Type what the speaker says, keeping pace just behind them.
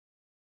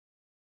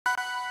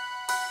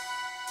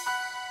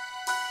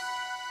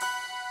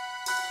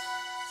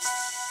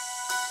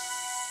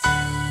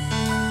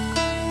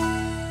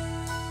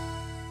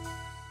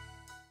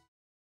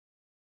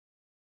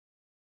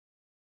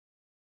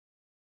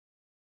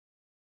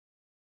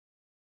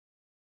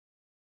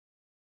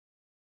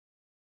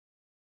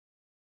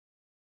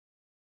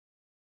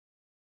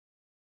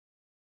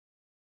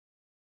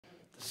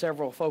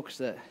several folks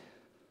that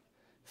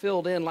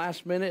filled in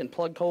last minute and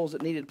plugged holes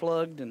that needed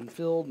plugged and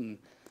filled, and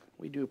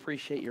we do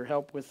appreciate your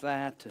help with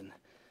that. And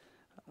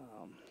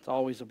it's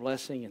always a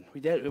blessing. And we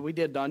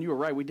did, Don, you were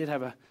right. We did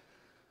have a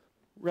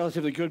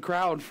relatively good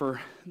crowd for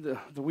the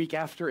week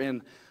after,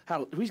 and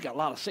we've got a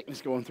lot of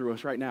sickness going through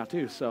us right now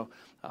too. So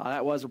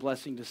that was a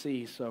blessing to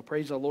see. So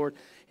praise the Lord.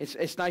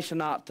 It's nice to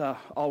not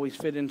always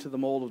fit into the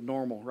mold of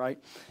normal, right?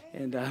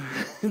 And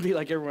be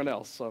like everyone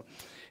else. So,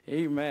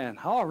 amen.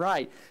 All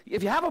right.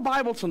 If you have a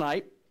Bible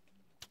tonight,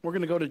 we're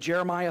going to go to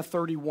Jeremiah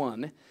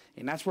 31,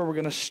 and that's where we're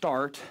going to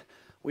start.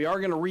 We are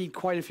going to read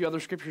quite a few other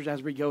scriptures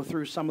as we go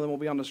through. Some of them will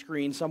be on the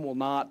screen, some will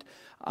not.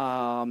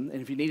 And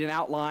if you need an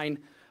outline,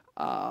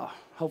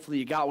 hopefully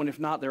you got one. If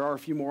not, there are a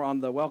few more on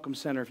the Welcome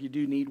Center if you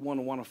do need one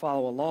and want to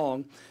follow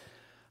along.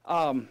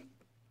 And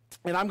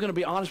I'm going to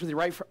be honest with you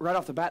right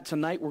off the bat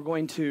tonight. I'm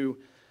going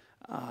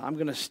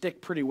to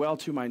stick pretty well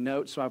to my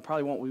notes, so I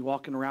probably won't be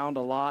walking around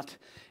a lot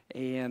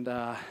and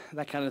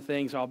that kind of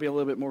thing. So I'll be a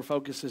little bit more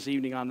focused this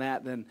evening on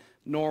that than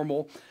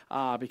normal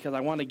because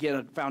I want to get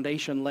a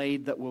foundation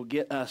laid that will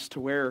get us to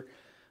where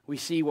we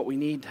see what we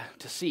need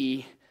to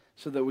see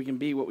so that we can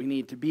be what we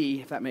need to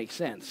be, if that makes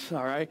sense.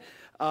 All right.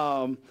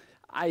 I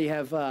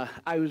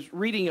was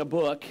reading a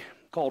book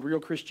called Real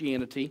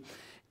Christianity,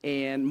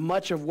 and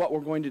much of what we're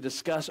going to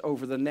discuss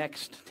over the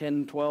next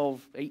 10,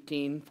 12,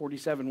 18,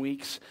 47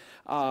 weeks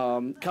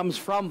comes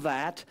from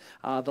that.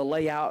 The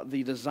layout,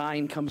 the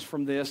design comes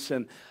from this,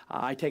 and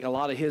I take a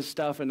lot of his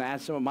stuff and add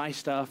some of my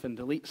stuff and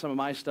delete some of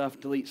my stuff,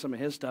 delete some of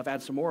his stuff,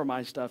 add some more of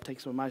my stuff, take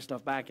some of my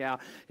stuff back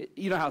out.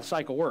 You know how the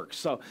cycle works.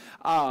 So,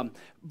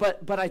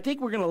 but I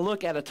think we're going to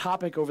look at a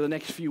topic over the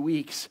next few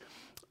weeks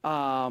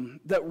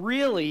that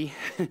really,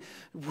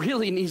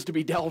 really needs to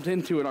be delved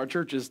into in our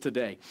churches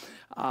today.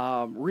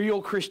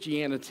 Real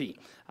Christianity.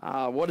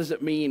 What does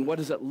it mean? What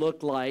does it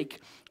look like?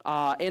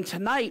 And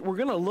tonight we're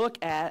going to look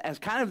at, as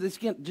kind of this,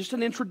 just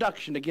an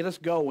introduction to get us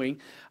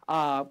going,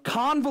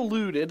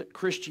 convoluted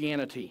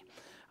Christianity.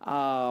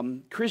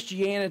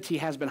 Christianity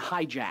has been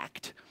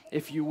hijacked,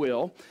 if you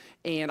will,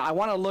 and I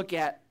want to look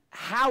at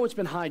how it's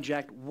been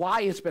hijacked,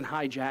 why it's been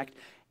hijacked,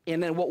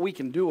 and then what we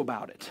can do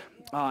about it.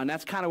 And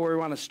that's kind of where we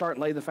want to start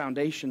and lay the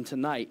foundation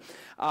tonight.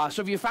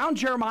 So if you found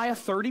Jeremiah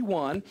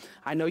 31,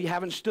 I know you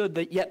haven't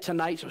stood yet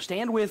tonight, so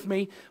stand with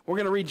me. We're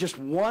going to read just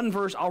one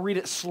verse. I'll read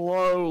it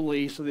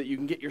slowly so that you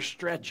can get your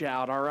stretch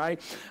out, all right?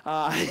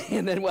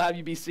 And then we'll have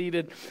you be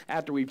seated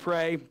after we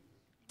pray,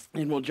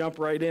 and we'll jump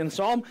right in.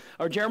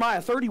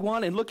 Jeremiah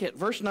 31, and look at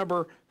verse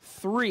number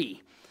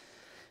 3.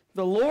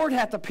 The Lord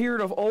hath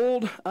appeared of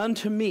old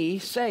unto me,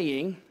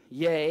 saying,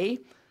 Yea,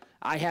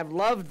 I have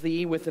loved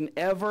thee with an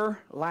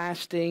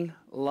everlasting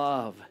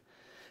love.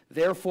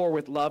 Therefore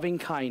with loving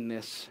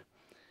kindness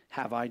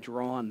have I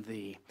drawn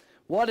thee.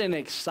 What an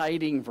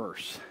exciting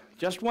verse.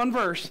 Just one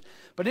verse,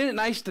 but isn't it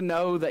nice to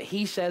know that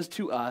he says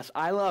to us,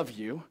 I love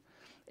you,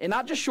 and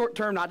not just short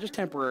term, not just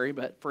temporary,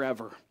 but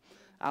forever.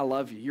 I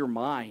love you. You're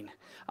mine.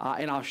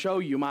 And I'll show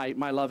you my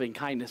loving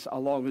kindness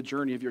along the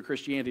journey of your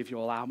Christianity if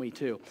you'll allow me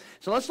to.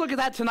 So let's look at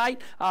that tonight.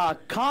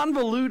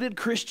 Convoluted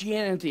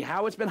Christianity,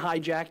 how it's been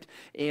hijacked,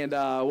 and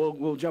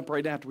we'll jump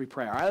right in after we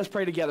pray. All right, let's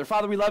pray together.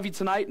 Father, we love you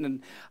tonight,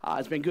 and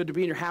it's been good to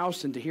be in your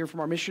house and to hear from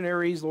our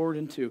missionaries, Lord,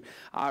 and to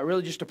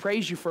really just to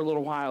praise you for a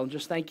little while and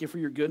just thank you for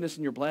your goodness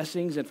and your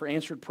blessings and for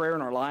answered prayer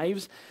in our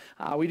lives.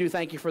 We do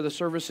thank you for the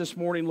service this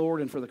morning,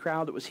 Lord, and for the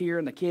crowd that was here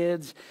and the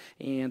kids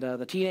and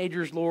the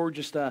teenagers, Lord.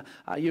 Just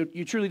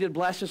you truly did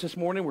bless us this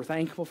morning. We're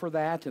thankful for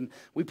that, and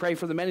we pray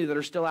for the many that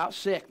are still out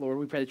sick, Lord.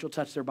 We pray that you'll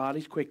touch their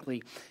bodies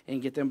quickly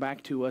and get them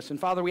back to us. And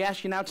Father, we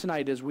ask you now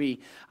tonight as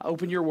we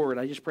open your word,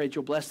 I just pray that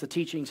you'll bless the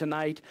teaching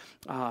tonight.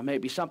 May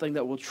it be something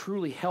that will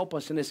truly help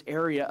us in this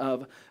area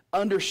of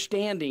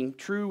understanding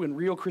true and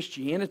real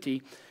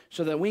Christianity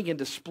so that we can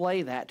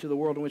display that to the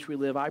world in which we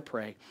live, I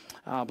pray.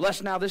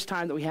 Bless now this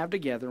time that we have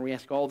together, and we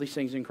ask all these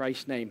things in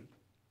Christ's name.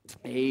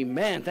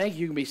 Amen. Thank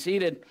you. You can be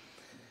seated.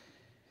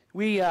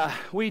 We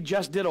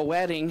just did a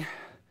wedding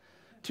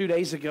 2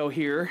 days ago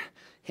here,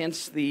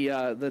 hence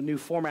the new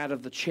format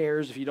of the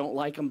chairs. If you don't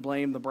like them,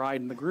 blame the bride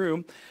and the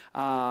groom.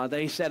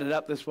 They set it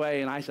up this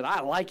way, and I said,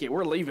 I like it.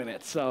 We're leaving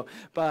it. So,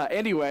 but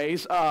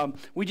anyways,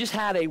 we just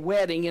had a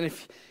wedding, and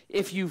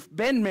if you've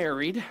been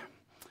married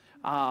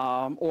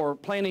or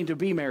planning to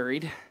be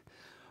married,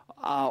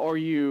 or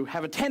you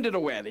have attended a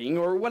wedding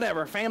or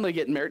whatever, family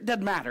getting married,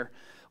 doesn't matter.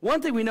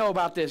 One thing we know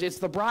about this, it's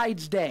the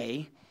bride's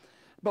day,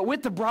 but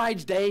with the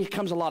bride's day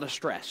comes a lot of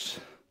stress.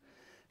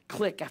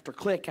 Click after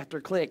click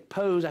after click,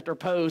 pose after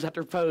pose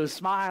after pose,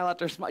 smile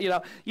after smile. You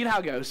know how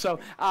it goes.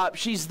 So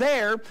she's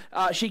there.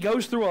 She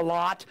goes through a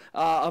lot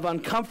of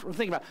uncomfortable.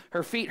 Think about it.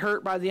 Her feet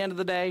hurt by the end of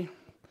the day.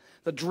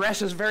 The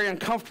dress is very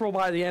uncomfortable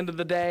by the end of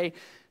the day.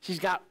 She's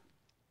got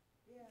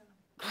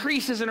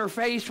creases in her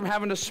face from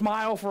having to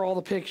smile for all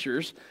the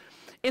pictures.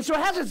 And so it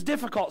has its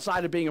difficult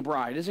side of being a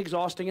bride. It's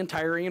exhausting and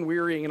tiring and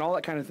wearying and all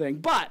that kind of thing.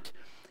 But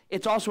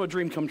it's also a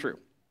dream come true.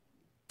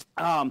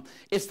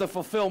 It's the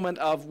fulfillment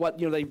of what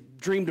they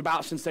dreamed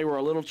about since they were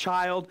a little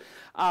child.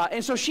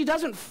 And so she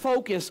doesn't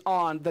focus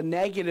on the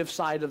negative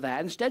side of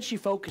that. Instead, she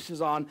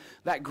focuses on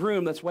that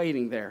groom that's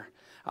waiting there,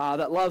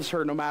 that loves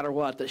her no matter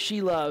what, that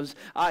she loves,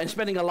 and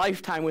spending a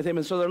lifetime with him.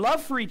 And so their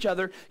love for each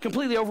other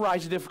completely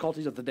overrides the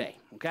difficulties of the day,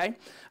 okay?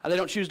 They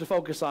don't choose to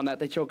focus on that.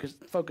 They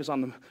focus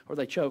on them, or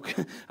they choke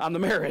on the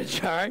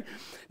marriage, all right?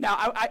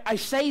 Now, I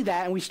say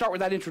that, and we start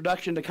with that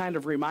introduction to kind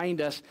of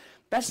remind us,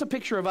 that's the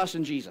picture of us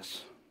and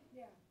Jesus.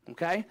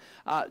 Okay?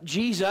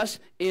 Jesus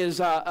is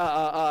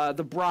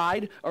the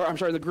bride, or I'm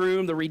sorry, the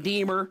groom, the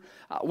redeemer,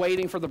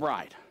 waiting for the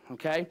bride.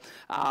 Okay?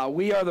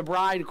 We are the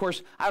bride. Of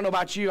course, I don't know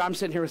about you. I'm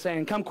sitting here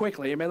saying, come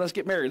quickly. Amen. Let's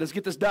get married. Let's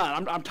get this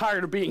done. I'm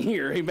tired of being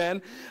here.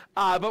 Amen.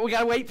 But we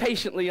got to wait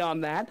patiently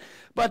on that.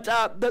 But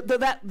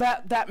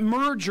that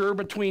merger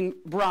between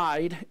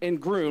bride and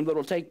groom that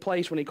will take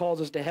place when he calls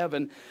us to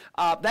heaven,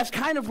 that's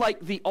kind of like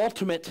the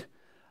ultimate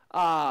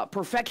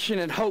perfection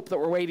and hope that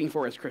we're waiting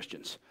for as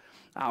Christians.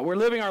 We're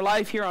living our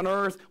life here on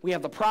earth. We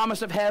have the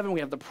promise of heaven. We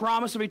have the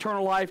promise of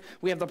eternal life.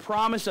 We have the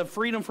promise of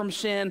freedom from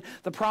sin,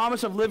 the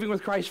promise of living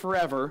with Christ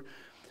forever.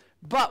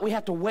 But we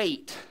have to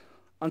wait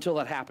until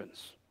that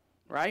happens,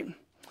 right?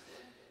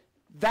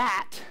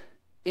 That,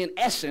 in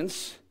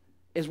essence,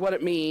 is what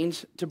it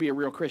means to be a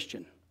real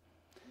Christian.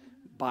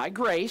 By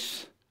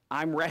grace,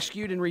 I'm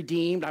rescued and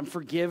redeemed. I'm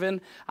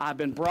forgiven. I've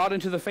been brought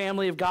into the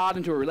family of God,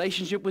 into a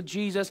relationship with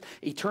Jesus.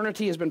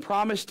 Eternity has been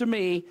promised to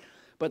me.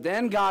 But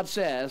then God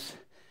says,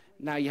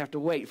 now you have to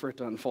wait for it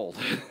to unfold.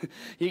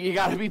 you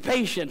got to be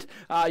patient.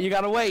 You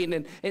got to wait.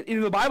 And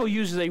the Bible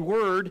uses a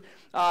word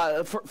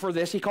for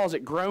this. He calls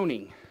it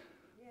groaning.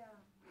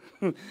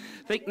 Yeah.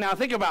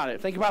 Think about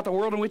it. Think about the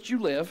world in which you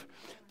live.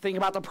 Think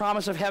about the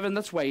promise of heaven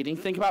that's waiting.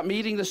 Think about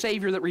meeting the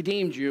Savior that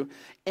redeemed you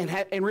and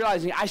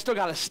realizing I still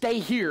got to stay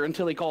here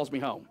until he calls me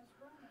home.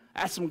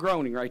 That's some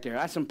groaning right there.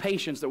 That's some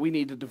patience that we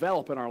need to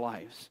develop in our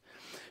lives.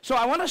 So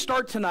I want to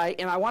start tonight,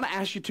 and I want to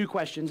ask you two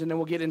questions, and then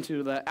we'll get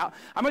into the.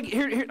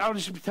 I'll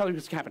just tell you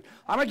what's happening.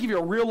 I'm going to give you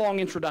a real long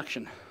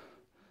introduction,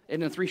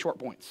 and then 3 short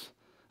points.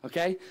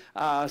 Okay?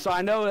 So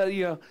I know that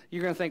you're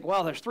going to think,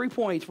 well, there's 3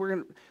 points.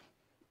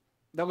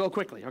 They'll go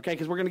quickly, okay?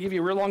 Because we're going to give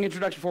you a real long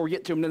introduction before we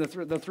get to them, and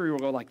then the 3 will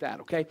go like that.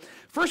 Okay?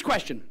 First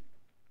question.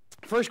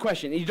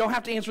 And you don't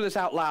have to answer this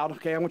out loud.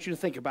 Okay? I want you to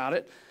think about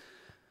it.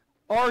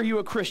 Are you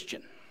a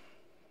Christian?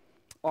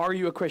 Are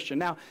you a Christian?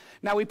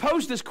 Now we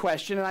posed this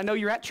question, and I know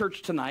you're at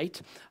church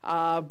tonight,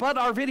 but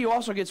our video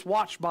also gets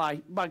watched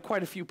by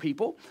quite a few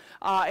people.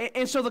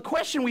 And so the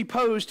question we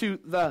pose to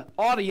the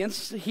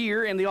audience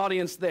here and the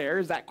audience there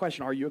is that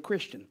question, are you a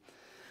Christian?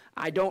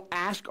 I don't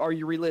ask, are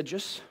you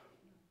religious?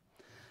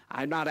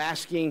 I'm not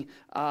asking,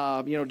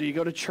 do you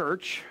go to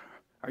church?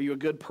 Are you a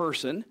good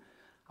person?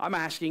 I'm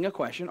asking a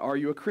question, are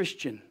you a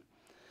Christian?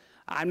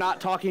 I'm not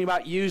talking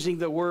about using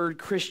the word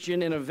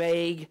Christian in a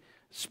vague,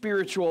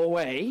 spiritual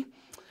way.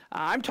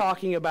 I'm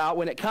talking about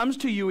when it comes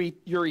to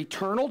your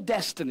eternal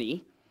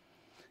destiny,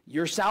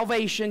 your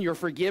salvation, your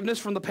forgiveness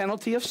from the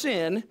penalty of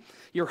sin,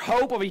 your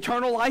hope of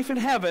eternal life in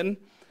heaven,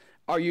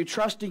 are you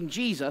trusting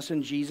Jesus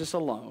and Jesus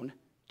alone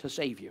to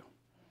save you?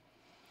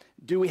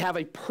 Do we have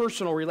a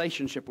personal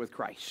relationship with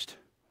Christ?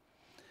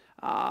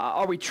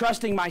 Are we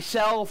trusting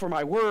myself or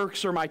my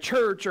works or my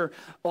church or,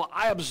 well,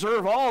 I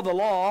observe all the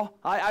law,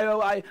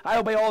 I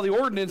obey all the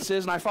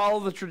ordinances, and I follow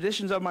the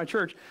traditions of my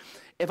church?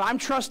 If I'm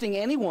trusting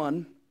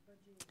anyone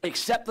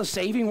except the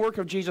saving work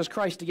of Jesus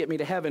Christ to get me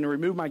to heaven and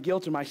remove my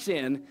guilt and my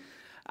sin,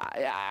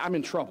 I'm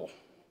in trouble.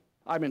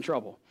 I'm in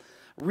trouble.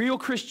 Real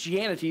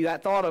Christianity,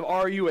 that thought of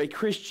are you a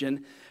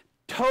Christian,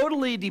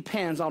 totally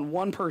depends on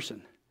one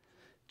person,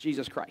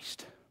 Jesus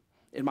Christ,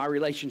 in my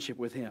relationship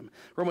with him.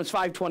 Romans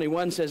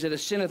 5:21 says, it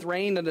as sinneth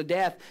reigned unto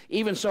death,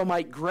 even so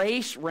might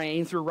grace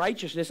reign through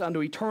righteousness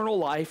unto eternal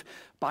life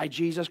by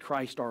Jesus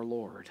Christ our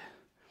Lord.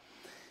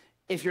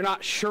 If you're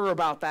not sure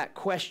about that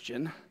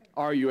question,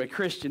 are you a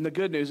Christian? The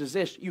good news is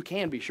this, you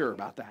can be sure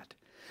about that.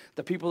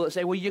 The people that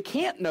say, well, you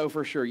can't know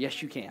for sure.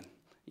 Yes, you can.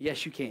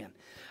 Yes, you can.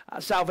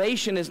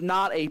 Salvation is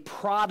not a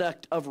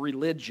product of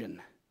religion.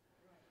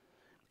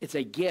 It's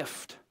a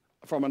gift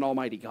from an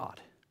almighty God.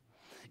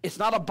 It's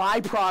not a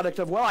byproduct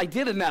of, well, I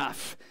did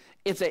enough.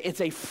 It's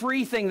a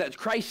free thing that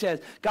Christ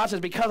says. God says,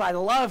 because I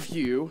love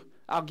you,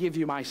 I'll give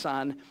you my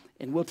son,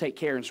 and we'll take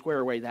care and square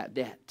away that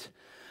debt.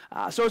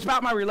 So it's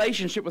about my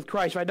relationship with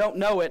Christ. If I don't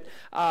know it,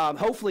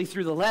 hopefully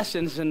through the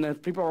lessons, and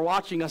if people are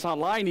watching us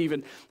online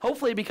even,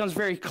 hopefully it becomes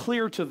very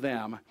clear to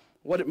them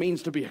what it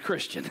means to be a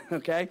Christian,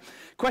 okay?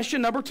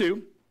 Question number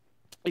 2,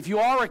 if you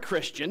are a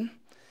Christian,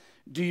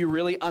 do you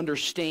really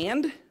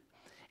understand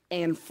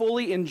and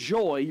fully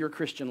enjoy your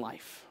Christian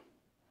life?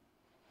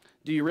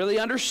 Do you really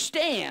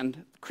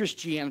understand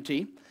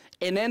Christianity?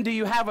 And then do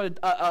you have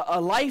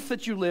a life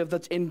that you live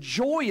that's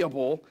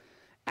enjoyable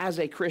as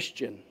a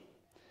Christian?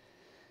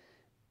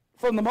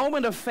 From the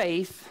moment of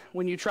faith,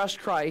 when you trust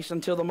Christ,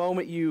 until the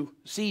moment you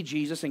see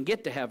Jesus and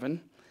get to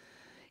heaven,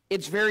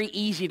 it's very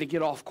easy to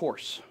get off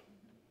course.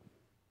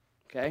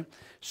 Okay?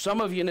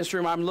 Some of you in this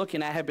room I'm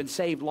looking at have been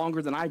saved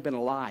longer than I've been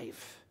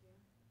alive.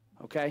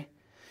 Okay?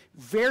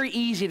 Very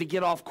easy to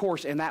get off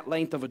course in that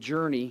length of a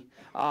journey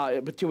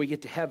until we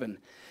get to heaven.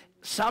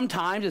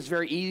 Sometimes it's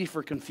very easy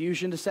for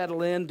confusion to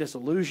settle in,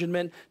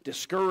 disillusionment,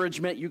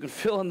 discouragement. You can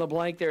fill in the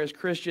blank there as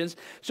Christians.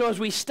 So as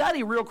we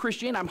study real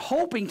Christianity, I'm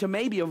hoping to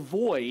maybe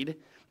avoid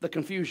the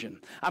confusion.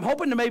 I'm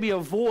hoping to maybe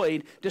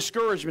avoid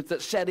discouragement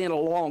that set in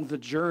along the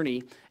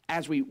journey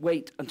as we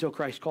wait until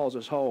Christ calls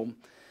us home.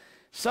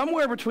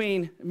 Somewhere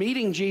between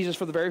meeting Jesus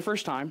for the very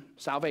first time,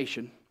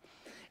 salvation,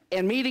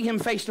 and meeting him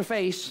face to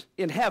face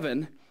in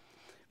heaven,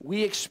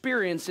 we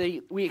experience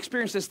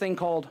this thing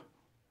called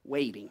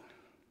waiting.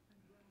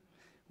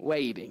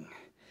 Waiting.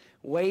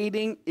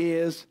 Waiting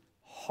is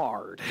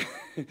hard.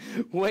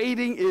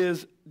 Waiting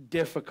is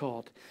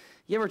difficult.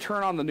 You ever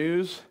turn on the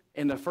news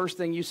and the first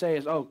thing you say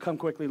is, "Oh, come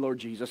quickly, Lord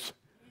Jesus."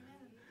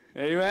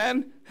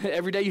 Amen?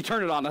 Every day you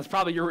turn it on, that's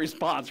probably your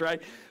response,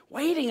 right?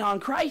 Waiting on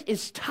Christ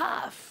is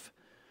tough.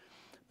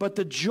 But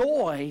the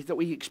joy that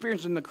we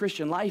experience in the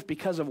Christian life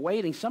because of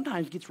waiting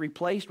sometimes gets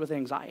replaced with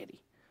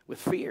anxiety,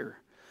 with fear,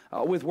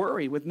 with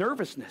worry, with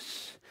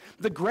nervousness.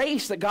 The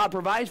grace that God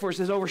provides for us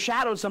is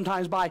overshadowed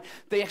sometimes by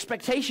the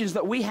expectations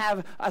that we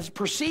have as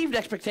perceived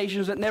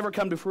expectations that never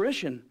come to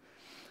fruition.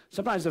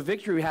 Sometimes the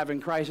victory we have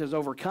in Christ is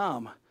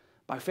overcome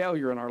by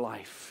failure in our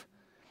life,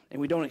 and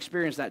we don't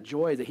experience that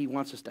joy that he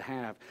wants us to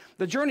have.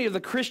 The journey of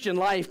the Christian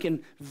life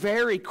can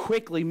very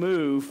quickly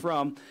move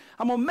from,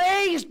 "I'm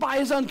amazed by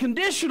his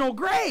unconditional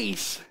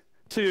grace,"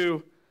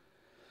 to,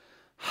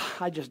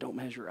 "I just don't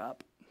measure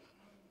up.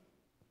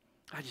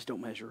 I just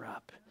don't measure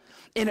up."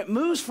 And it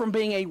moves from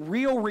being a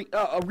real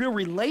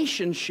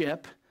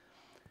relationship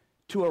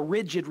to a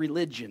rigid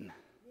religion.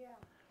 Yeah.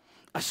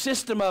 A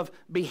system of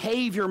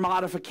behavior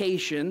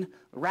modification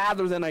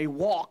rather than a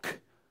walk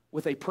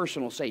with a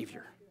personal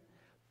Savior.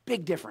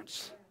 Big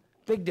difference.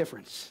 Big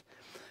difference.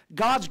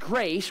 God's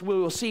grace, we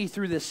will see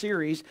through this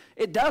series,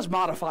 it does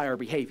modify our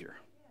behavior.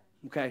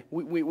 Okay?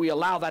 We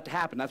allow that to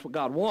happen. That's what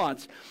God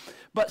wants.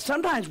 But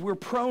sometimes we're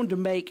prone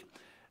to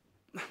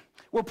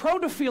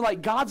feel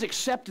like God's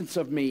acceptance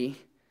of me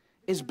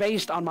is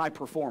based on my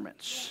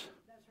performance.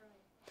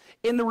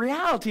 And the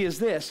reality is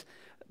this,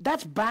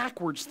 that's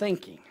backwards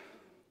thinking.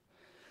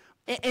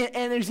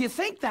 And as you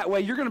think that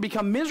way, you're going to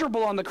become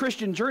miserable on the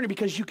Christian journey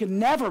because you can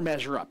never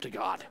measure up to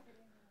God.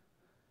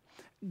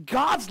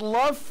 God's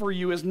love for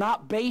you is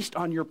not based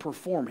on your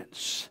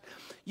performance.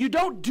 You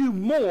don't do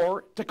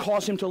more to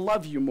cause him to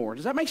love you more.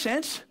 Does that make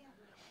sense?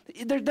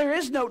 There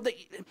is no,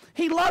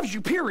 he loves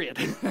you, period.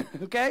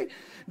 Okay?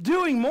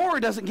 Doing more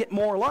doesn't get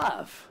more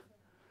love.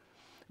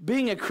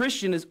 Being a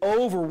Christian is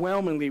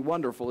overwhelmingly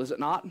wonderful, is it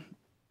not?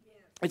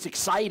 It's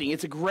exciting.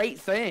 It's a great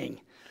thing.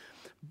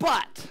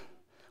 But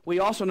we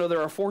also know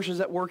there are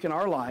forces at work in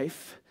our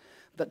life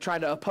that try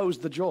to oppose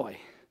the joy,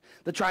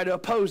 that try to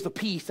oppose the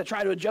peace, that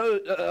try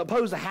to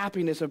oppose the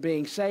happiness of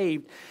being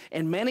saved.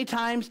 And many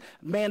times,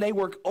 man, they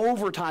work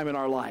overtime in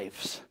our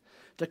lives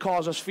to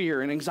cause us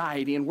fear and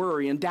anxiety and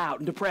worry and doubt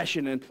and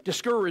depression and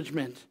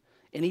discouragement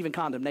and even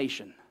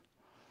condemnation.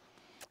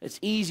 It's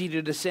easy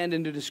to descend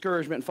into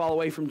discouragement and fall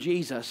away from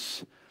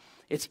Jesus.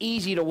 It's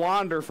easy to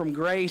wander from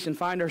grace and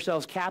find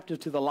ourselves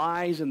captive to the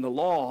lies and the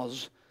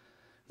laws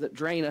that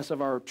drain us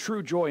of our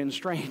true joy and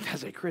strength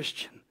as a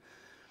Christian.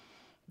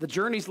 The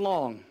journey's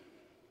long.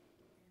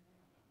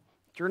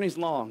 Journey's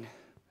long.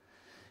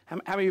 How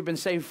many of you have been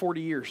saved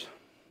 40 years?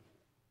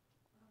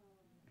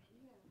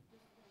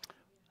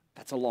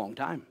 That's a long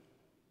time.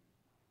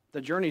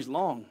 The journey's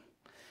long.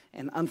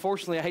 And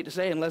unfortunately, I hate to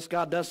say, unless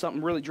God does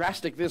something really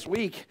drastic this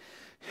week,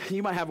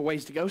 you might have a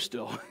ways to go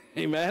still.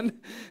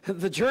 Amen?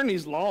 The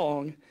journey's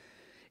long.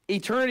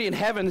 Eternity in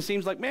heaven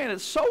seems like, man,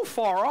 it's so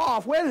far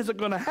off. When is it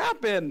going to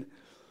happen?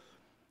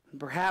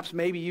 Perhaps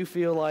maybe you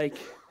feel like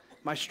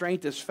my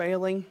strength is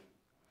failing.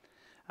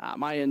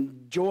 My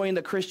enjoying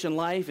the Christian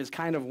life is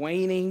kind of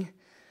waning.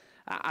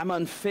 I'm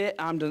unfit.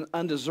 I'm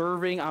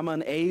undeserving. I'm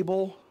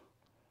unable.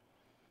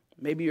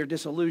 Maybe you're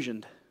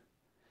disillusioned.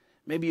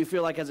 Maybe you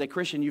feel like as a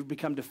Christian you've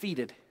become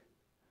defeated.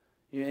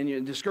 And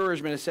your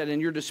discouragement is set in.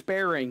 You're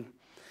despairing.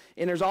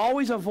 And there's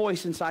always a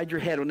voice inside your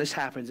head when this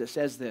happens that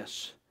says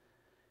this: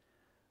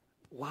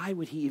 why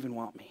would he even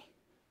want me?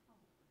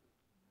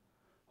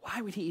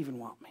 Why would he even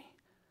want me?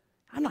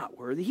 I'm not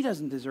worthy. He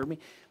doesn't deserve me.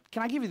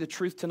 Can I give you the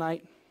truth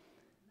tonight?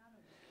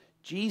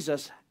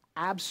 Jesus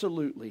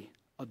absolutely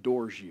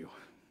adores you.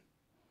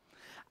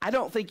 I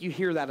don't think you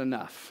hear that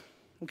enough,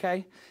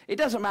 okay? It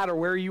doesn't matter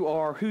where you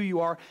are, who you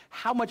are,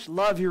 how much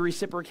love you're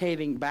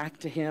reciprocating back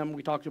to him.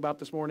 We talked about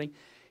this morning.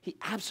 He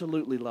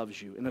absolutely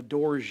loves you and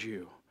adores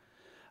you.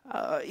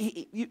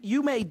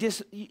 You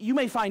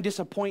may find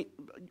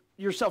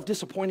yourself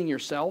disappointing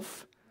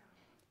yourself,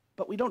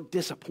 but we don't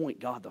disappoint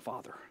God the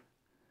Father.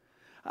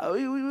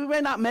 We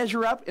may not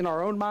measure up in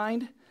our own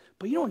mind,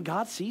 but you know when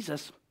God sees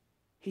us,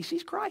 he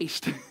sees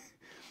Christ.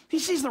 He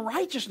sees the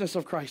righteousness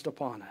of Christ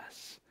upon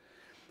us.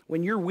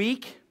 When you're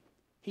weak,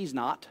 he's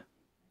not.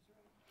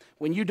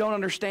 When you don't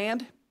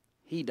understand,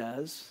 he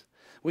does.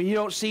 When you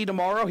don't see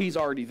tomorrow, he's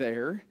already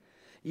there.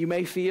 You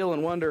may feel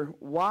and wonder,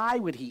 why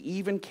would he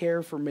even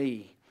care for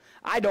me?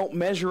 I don't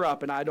measure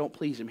up and I don't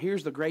please him.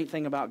 Here's the great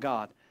thing about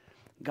God.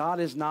 God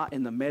is not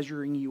in the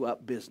measuring you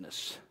up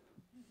business.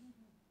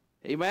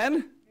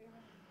 Amen?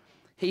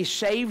 He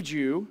saved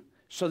you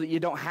so that you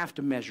don't have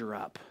to measure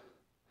up.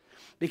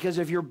 Because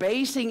if you're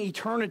basing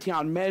eternity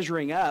on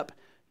measuring up,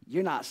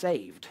 you're not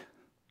saved.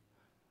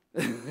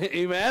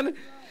 Amen?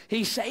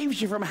 He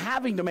saves you from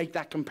having to make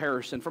that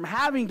comparison, from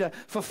having to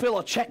fulfill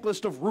a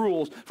checklist of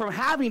rules, from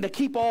having to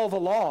keep all the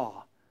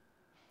law.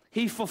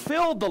 He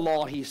fulfilled the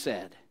law, he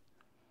said,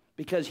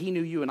 because he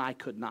knew you and I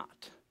could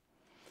not.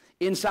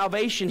 In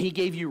salvation, he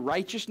gave you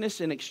righteousness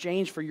in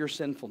exchange for your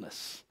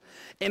sinfulness.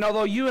 And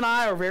although you and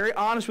I are very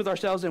honest with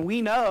ourselves, and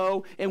we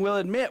know and will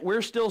admit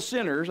we're still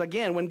sinners,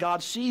 again, when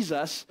God sees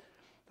us,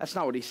 that's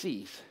not what he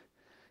sees.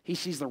 He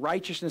sees the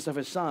righteousness of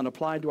his Son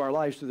applied to our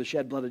lives through the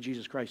shed blood of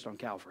Jesus Christ on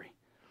Calvary.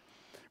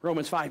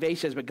 Romans 5:8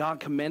 says, but God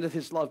commendeth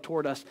his love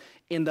toward us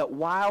in that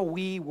while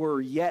we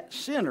were yet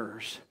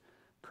sinners,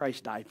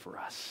 Christ died for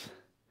us.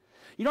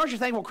 You know what you're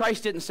thankful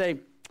Christ didn't say,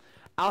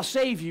 I'll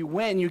save you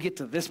when you get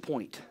to this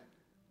point.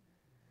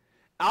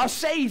 I'll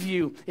save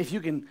you if you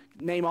can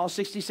name all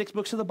 66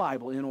 books of the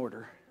Bible in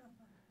order.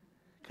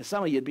 Because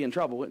some of you would be in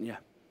trouble, wouldn't you?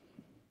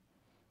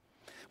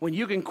 When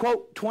you can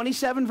quote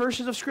 27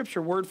 verses of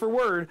Scripture word for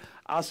word,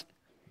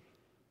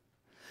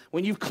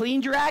 when you've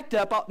cleaned your act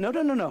up,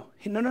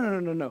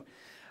 no.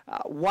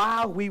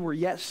 While we were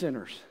yet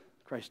sinners,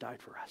 Christ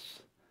died for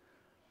us.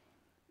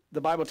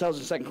 The Bible tells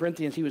us in 2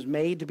 Corinthians, he was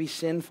made to be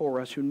sin for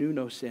us who knew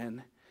no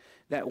sin,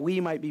 that we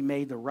might be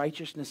made the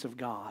righteousness of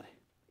God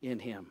in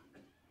him.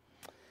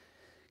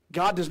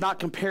 God does not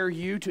compare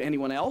you to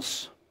anyone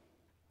else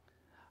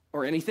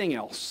or anything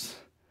else.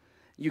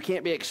 You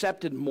can't be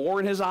accepted more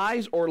in his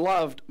eyes or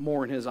loved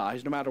more in his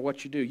eyes, no matter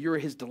what you do. You're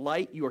his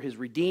delight. You are his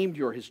redeemed.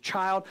 You are his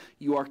child.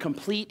 You are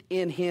complete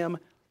in him,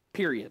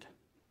 period.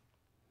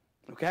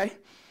 Okay?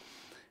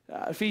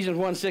 Ephesians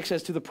 1:6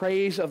 says, to the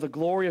praise of the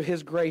glory of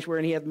his grace,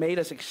 wherein he hath made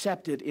us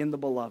accepted in the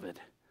beloved.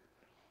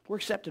 We're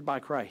accepted by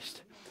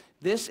Christ.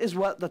 This is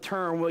what the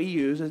term we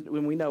use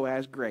when we know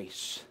as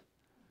grace.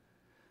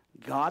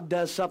 God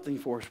does something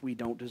for us we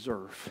don't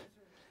deserve.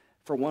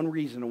 For one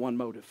reason and one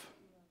motive.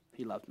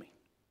 He loved me.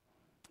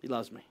 He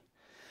loves me.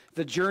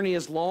 The journey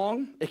is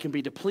long. It can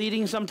be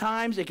depleting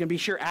sometimes. It can be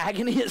sheer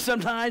agony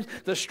sometimes.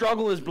 The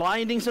struggle is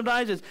blinding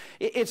sometimes.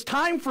 It's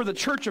time for the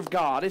church of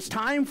God. It's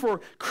time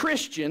for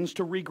Christians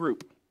to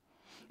regroup.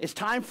 It's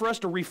time for us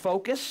to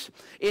refocus.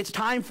 It's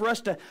time for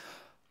us to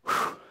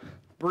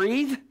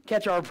breathe,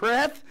 catch our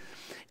breath,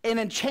 and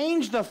then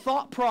change the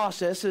thought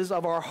processes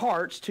of our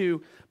hearts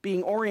to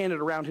being oriented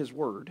around his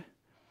word.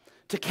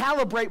 To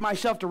calibrate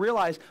myself to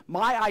realize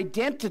my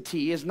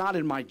identity is not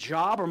in my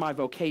job or my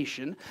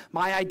vocation.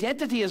 My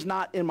identity is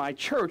not in my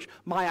church.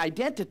 My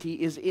identity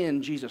is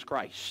in Jesus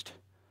Christ.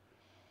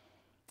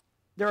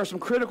 There are some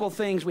critical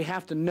things we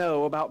have to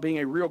know about being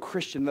a real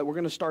Christian that we're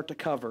going to start to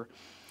cover.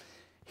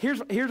 Here's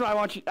what I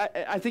want you,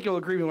 I think you'll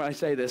agree with me when I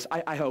say this.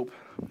 I hope.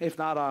 If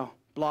not, I'll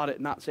blot it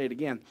and not say it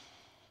again.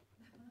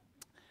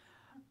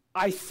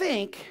 I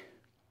think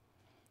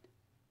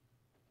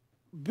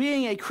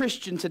being a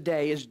Christian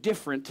today is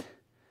different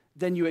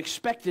than you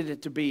expected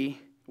it to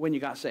be when you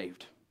got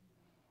saved.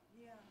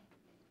 Yeah.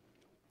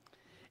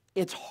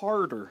 It's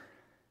harder,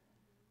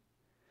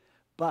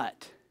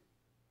 but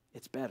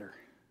it's better.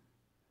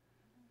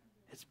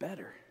 It's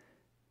better.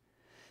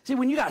 See,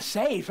 when you got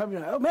saved, I'm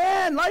like, oh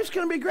man, life's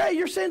going to be great.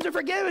 Your sins are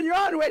forgiven. You're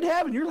on your way to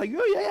heaven. You're like,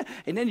 oh yeah.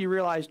 And then you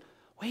realize,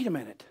 wait a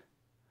minute.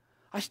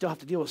 I still have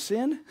to deal with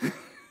sin?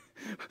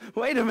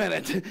 Wait a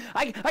minute.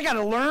 I got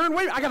to learn.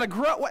 Wait, I got to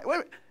grow.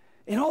 Wait.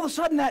 And all of a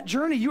sudden, that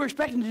journey you were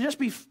expecting to just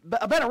be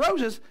a bed of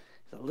roses is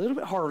a little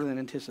bit harder than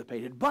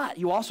anticipated. But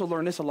you also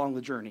learn this along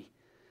the journey.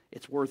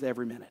 It's worth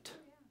every minute.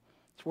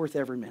 It's worth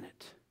every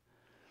minute.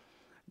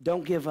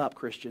 Don't give up,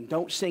 Christian.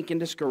 Don't sink in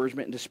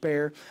discouragement and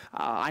despair.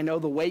 I know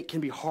the wait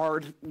can be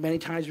hard many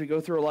times we go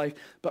through our life,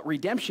 but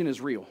redemption is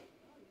real.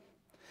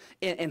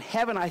 And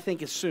heaven, I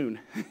think, is soon.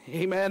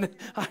 Amen?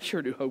 I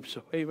sure do hope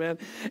so. Amen?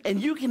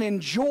 And you can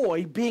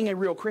enjoy being a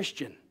real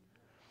Christian.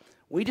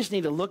 We just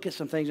need to look at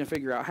some things and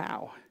figure out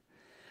how.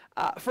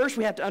 First,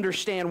 we have to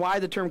understand why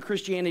the term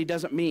Christianity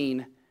doesn't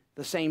mean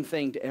the same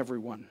thing to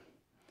everyone.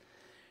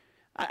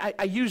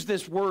 I used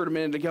this word a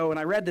minute ago, and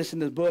I read this in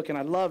the book, and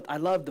I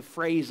loved the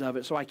phrase of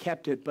it, so I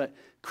kept it. But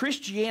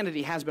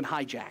Christianity has been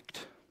hijacked.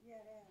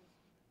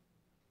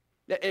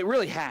 Yeah, it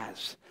really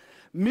has.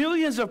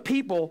 Millions of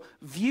people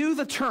view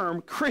the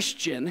term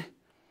Christian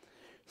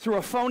through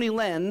a phony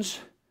lens,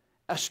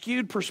 a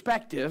skewed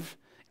perspective,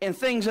 and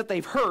things that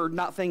they've heard,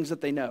 not things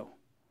that they know.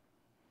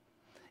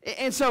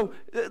 And so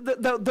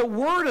the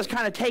word is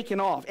kind of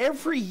taken off.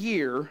 Every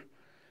year,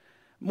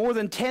 more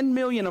than 10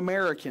 million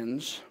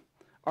Americans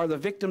are the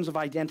victims of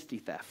identity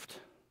theft.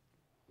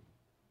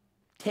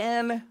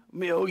 10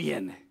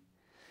 million.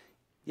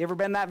 You ever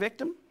been that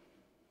victim?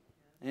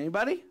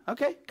 Anybody?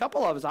 Okay, a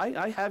couple of us.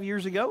 I have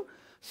years ago.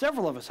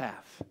 Several of us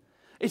have.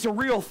 It's a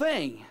real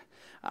thing.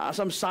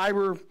 Some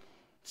cyber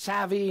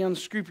savvy,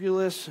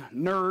 unscrupulous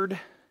nerd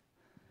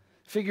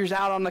figures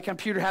out on the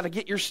computer how to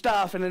get your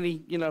stuff, and then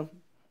he,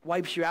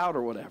 wipes you out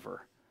or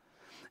whatever.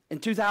 In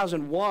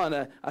 2001,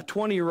 a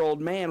 20-year-old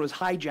man was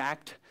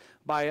hijacked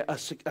by a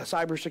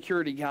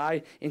cybersecurity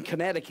guy in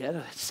Connecticut.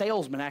 A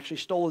salesman actually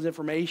stole his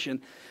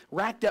information,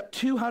 racked up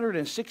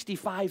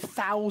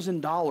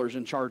 $265,000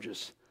 in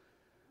charges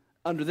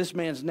under this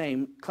man's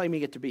name,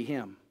 claiming it to be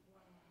him.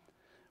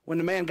 When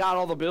the man got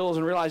all the bills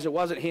and realized it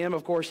wasn't him,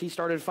 of course, he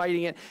started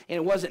fighting it, and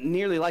it wasn't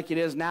nearly like it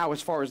is now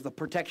as far as the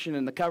protection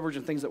and the coverage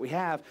and things that we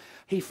have.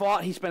 He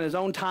fought, he spent his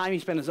own time, he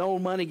spent his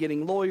own money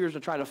getting lawyers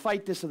to try to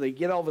fight this so they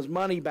get all of his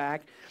money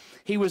back.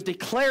 He was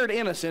declared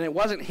innocent. It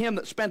wasn't him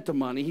that spent the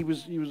money. It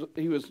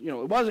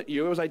wasn't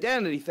you, it was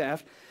identity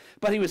theft,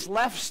 but he was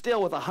left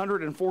still with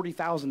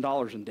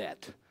 $140,000 in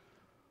debt.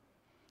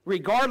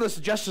 Regardless,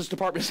 the Justice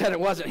Department said it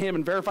wasn't him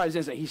and verified his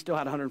innocence, he still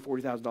had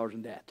 $140,000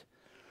 in debt.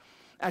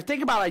 I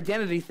think about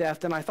identity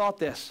theft, and I thought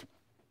this.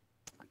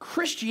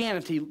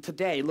 Christianity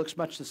today looks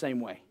much the same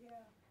way.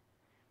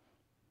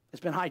 It's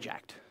been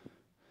hijacked.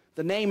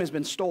 The name has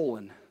been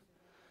stolen.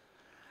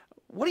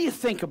 What do you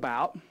think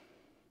about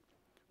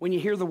when you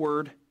hear the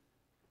word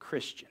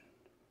Christian?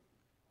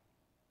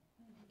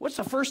 What's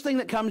the first thing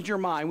that comes to your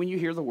mind when you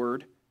hear the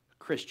word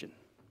Christian?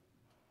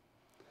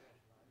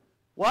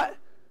 What?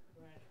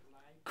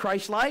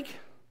 Christ-like?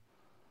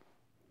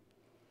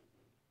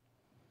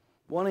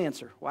 One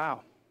answer.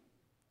 Wow.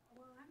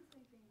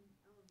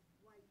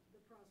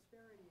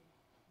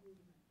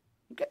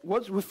 Okay.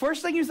 What's the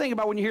first thing you think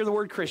about when you hear the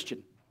word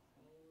Christian?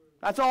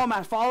 That's all I'm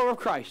at. Follower of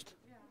Christ.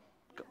 Yeah.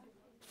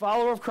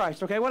 Follower of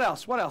Christ. Okay, what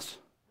else? What else?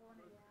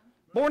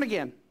 Born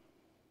again.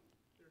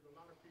 There's a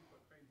lot of people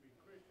that claim to be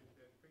Christians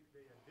that think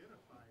they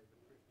identify as a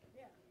Christian.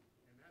 Yeah.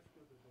 And that's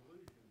where the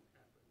delusion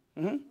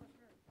happens.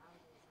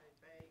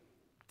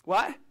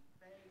 What?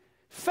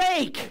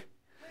 Fake.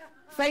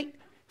 Fake.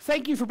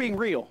 Thank you for being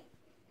real.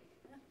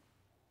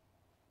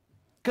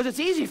 Because it's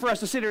easy for us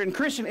to sit here in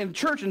Christian in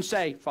church and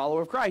say,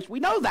 follower of Christ. We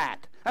know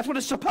that. That's what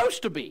it's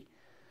supposed to be.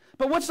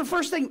 But what's the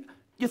first thing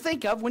you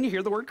think of when you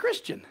hear the word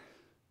Christian?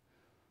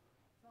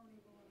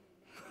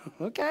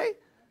 Okay.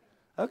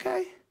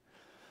 Okay.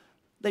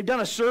 They've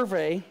done a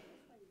survey,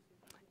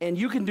 and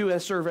you can do a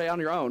survey on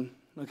your own.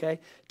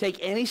 Okay. Take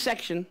any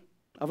section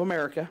of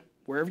America,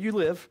 wherever you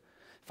live,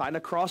 find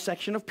a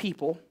cross-section of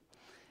people,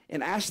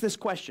 and ask this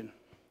question.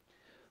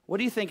 What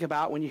do you think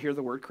about when you hear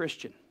the word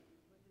Christian?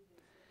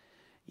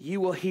 You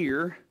will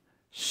hear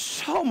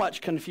so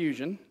much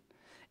confusion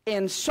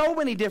and so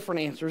many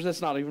different answers,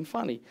 it's not even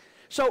funny.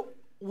 So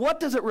what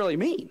does it really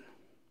mean?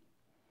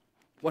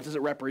 What does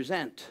it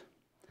represent?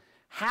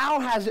 How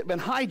has it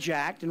been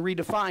hijacked and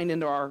redefined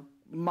into our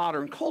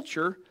modern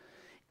culture?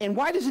 And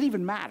why does it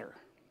even matter?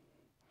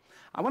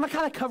 I want to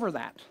kind of cover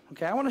that.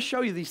 Okay, I want to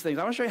show you these things.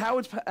 I want to show you how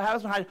it's been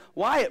hijacked,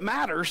 why it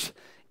matters.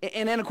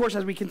 And then, of course,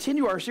 as we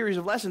continue our series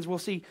of lessons, we'll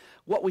see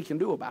what we can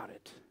do about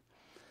it.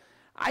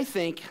 I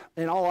think,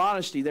 in all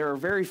honesty, there are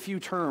very few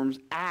terms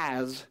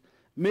as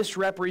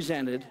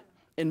misrepresented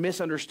and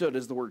misunderstood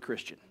as the word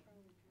Christian.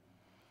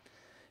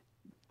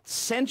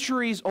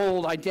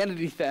 Centuries-old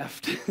identity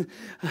theft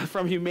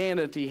from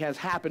humanity has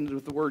happened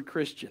with the word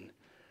Christian.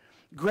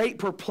 Great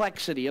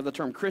perplexity of the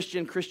term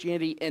Christian,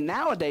 Christianity, and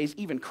nowadays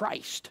even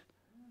Christ.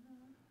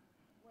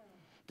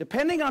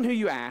 Depending on who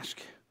you ask,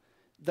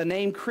 the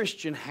name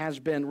Christian has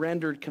been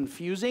rendered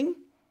confusing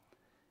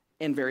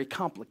and very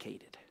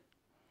complicated.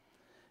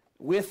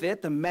 With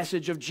it, the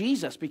message of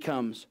Jesus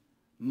becomes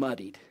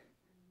muddied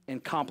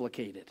and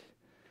complicated.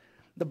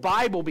 The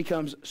Bible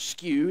becomes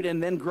skewed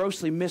and then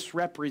grossly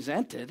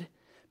misrepresented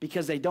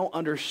because they don't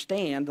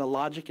understand the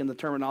logic and the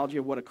terminology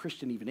of what a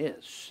Christian even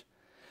is.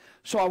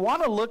 So I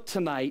want to look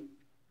tonight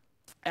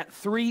at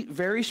three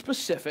very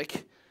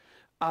specific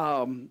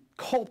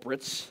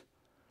culprits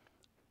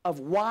of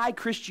why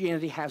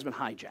Christianity has been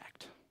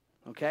hijacked.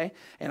 Okay?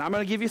 And I'm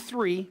going to give you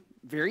three.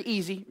 Very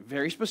easy,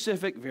 very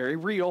specific, very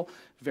real,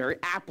 very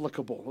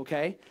applicable,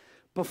 okay?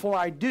 Before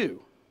I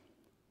do,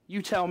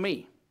 you tell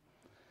me,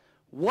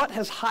 what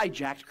has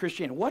hijacked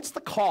Christianity? What's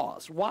the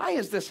cause? Why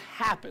has this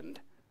happened?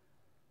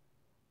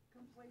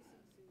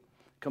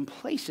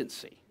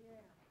 Complacency. Yeah.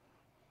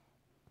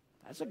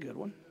 That's a good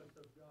one.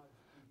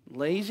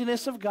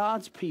 Laziness of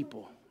God's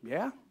people.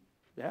 Yeah?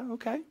 Yeah,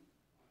 okay.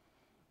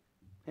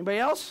 Anybody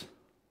else?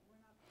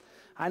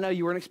 I know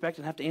you weren't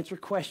expecting to have to answer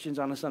questions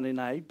on a Sunday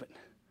night, but...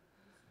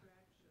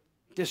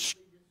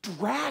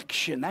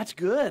 Distraction. That's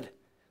good.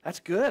 That's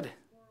good.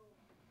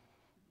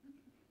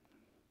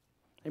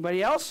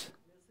 Anybody else?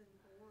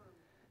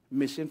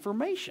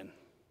 Misinformation.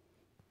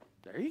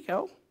 There you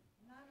go.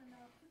 Not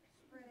enough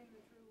spreading the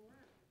true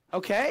word.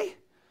 Okay.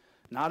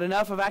 Not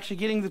enough of actually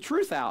getting the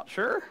truth out.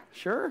 Sure.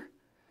 Sure.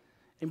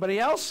 Anybody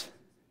else?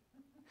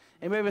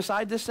 Anybody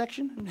beside this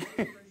section? Justify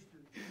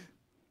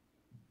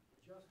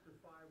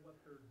what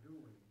they're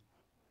doing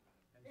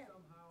and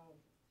somehow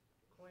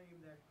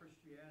claim that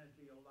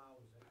Christianity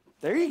allows it.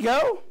 There you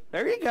go.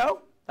 There you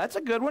go. That's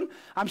a good one.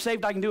 I'm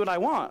saved, I can do what I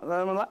want.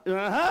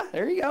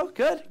 There you go.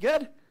 Good,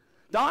 good.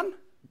 Don? It's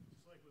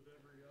like with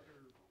every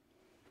other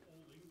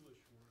Old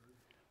English word,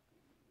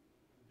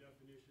 the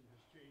definition has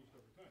changed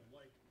over time.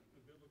 Like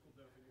the biblical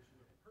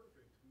definition of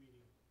perfect,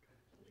 meaning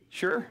complete.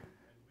 Sure.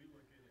 And we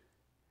look at it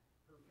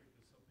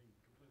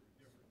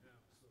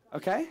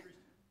Okay?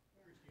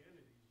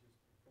 Christianity just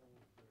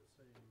follows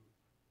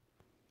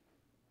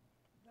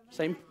the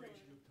Same? duration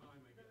of time,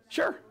 I guess.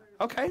 Sure.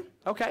 Okay.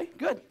 Okay.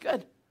 Good.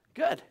 Good.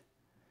 Good.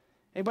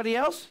 Anybody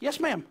else? Yes,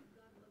 ma'am.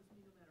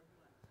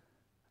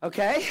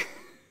 Okay.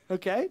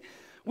 Okay.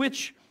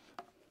 Which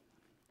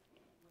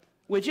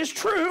is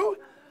true.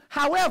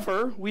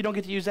 However, we don't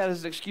get to use that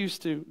as an excuse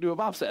to do what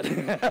Bob said.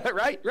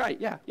 Right? Right.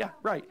 Yeah. Yeah.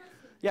 Right.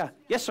 Yeah.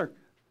 Yes, sir.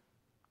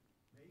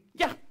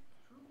 Yeah. True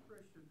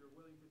Christians are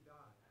willing to die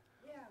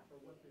Yeah. for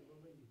what they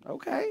believe.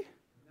 Okay.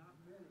 Not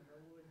many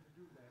are willing to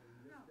do that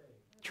in this day.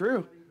 True.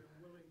 Not even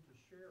willing to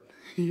share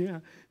it. Yeah.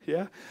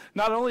 Yeah.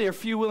 Not only are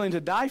few willing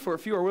to die for it,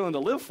 few are willing to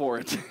live for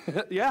it.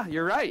 Yeah,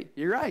 you're right.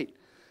 You're right.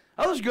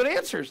 Oh, those are good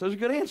answers. Those are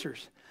good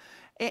answers.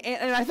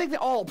 And I think they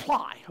all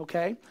apply,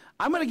 okay?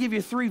 I'm going to give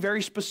you 3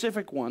 very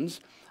specific ones,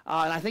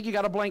 and I think you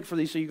got a blank for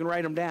these so you can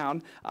write them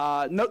down.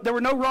 There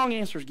were no wrong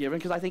answers given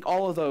because I think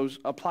all of those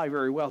apply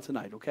very well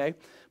tonight, okay?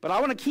 But I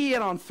want to key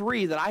in on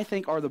 3 that I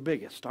think are the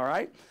biggest, all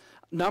right?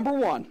 Number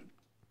 1,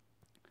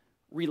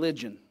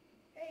 religion.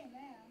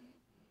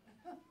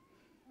 Amen.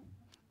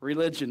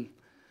 Religion.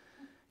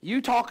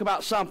 You talk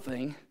about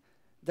something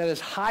that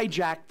has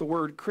hijacked the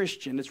word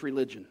Christian, it's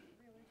religion.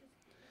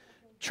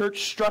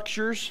 Church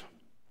structures,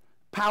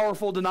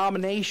 powerful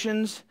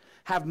denominations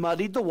have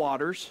muddied the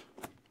waters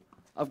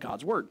of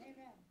God's Word.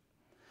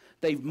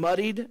 They've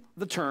muddied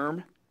the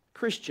term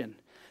Christian.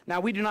 Now,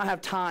 we do not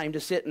have time to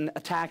sit and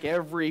attack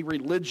every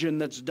religion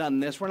that's done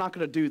this. We're not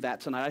going to do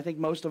that tonight. I think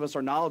most of us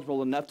are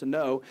knowledgeable enough to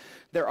know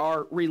there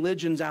are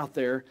religions out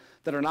there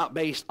that are not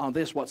based on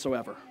this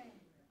whatsoever.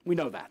 We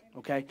know that,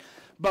 okay?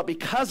 But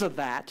because of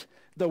that,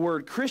 the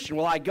word Christian,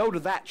 well, I go to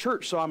that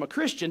church, so I'm a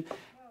Christian,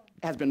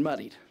 has been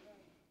muddied.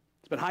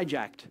 It's been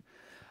hijacked.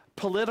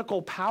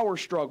 Political power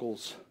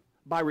struggles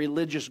by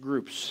religious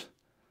groups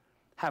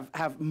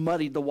have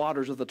muddied the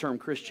waters of the term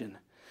Christian.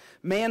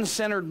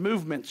 Man-centered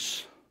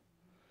movements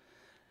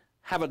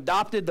have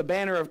adopted the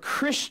banner of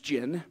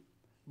Christian,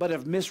 but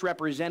have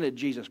misrepresented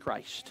Jesus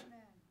Christ.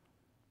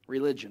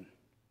 Religion.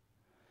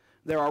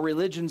 There are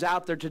religions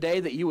out there today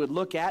that you would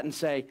look at and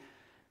say,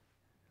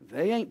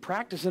 they ain't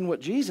practicing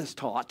what Jesus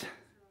taught.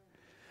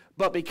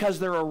 But because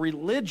they're a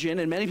religion,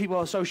 and many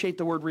people associate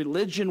the word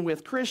religion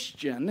with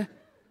Christian,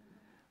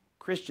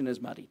 Christian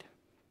is muddied.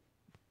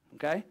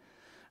 Okay?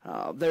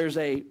 There's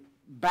a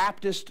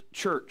Baptist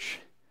church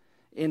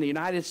in the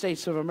United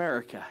States of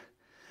America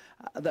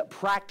that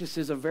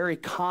practices a very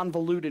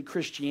convoluted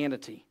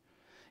Christianity,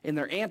 and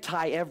they're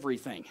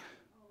anti-everything.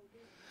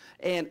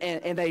 And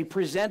they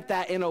present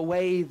that in a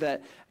way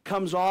that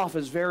comes off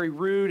as very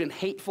rude and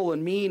hateful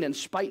and mean and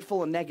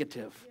spiteful and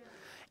negative.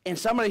 And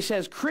somebody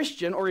says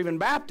Christian, or even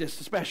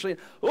Baptist especially,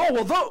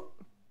 oh, well,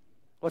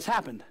 what's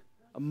happened?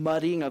 A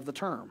muddying of the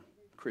term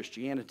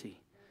Christianity.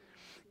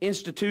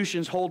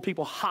 Institutions hold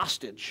people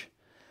hostage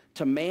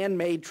to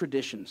man-made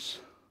traditions.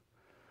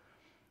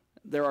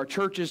 There are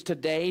churches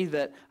today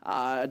that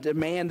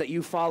demand that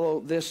you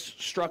follow this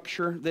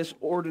structure, this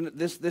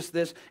ordinance,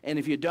 this, and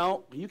if you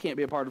don't, you can't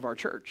be a part of our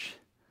church.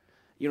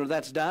 You know what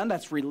that's done?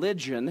 That's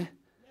religion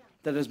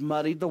that has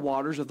muddied the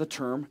waters of the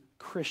term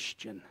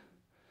Christian.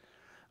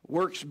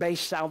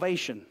 Works-based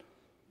salvation.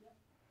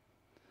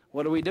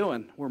 What are we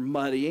doing? We're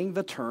muddying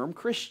the term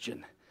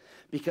Christian.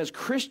 Because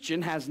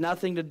Christian has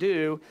nothing to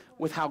do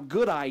with how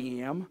good I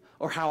am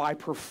or how I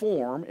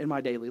perform in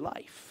my daily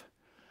life.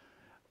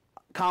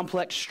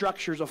 Complex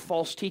structures of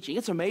false teaching.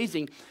 It's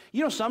amazing.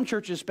 You know, some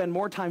churches spend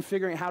more time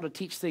figuring out how to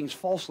teach things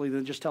falsely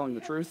than just telling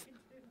the truth.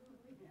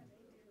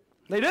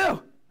 They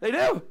do. They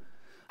do.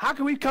 How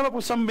can we come up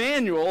with some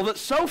manual that's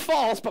so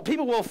false, but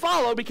people will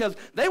follow because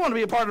they want to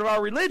be a part of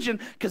our religion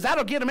because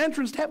that'll get them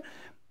entrance to heaven?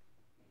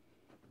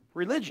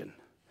 Religion.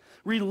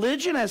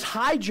 Religion has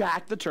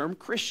hijacked the term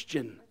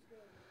Christian.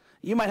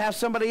 You might have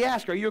somebody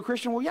ask, are you a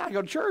Christian? Well, yeah, I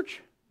go to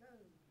church.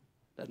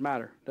 Doesn't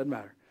matter. Doesn't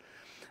matter.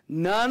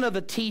 None of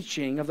the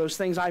teaching of those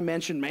things I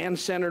mentioned,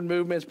 man-centered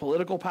movements,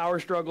 political power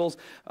struggles,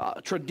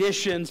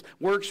 traditions,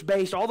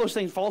 works-based, all those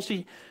things,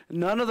 falsity,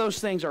 none of those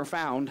things are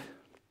found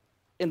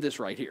in this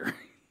right here.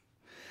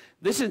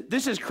 This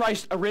is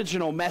Christ's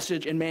original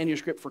message and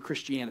manuscript for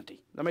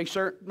Christianity. That makes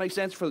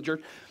sense for the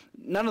church?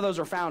 None of those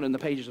are found in the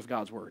pages of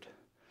God's Word.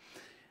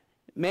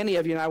 Many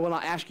of you, and I will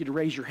not ask you to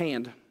raise your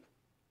hand,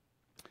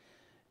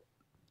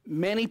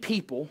 many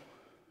people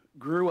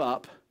grew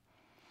up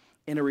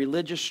in a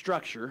religious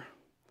structure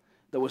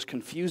that was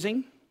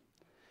confusing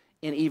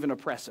and even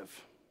oppressive.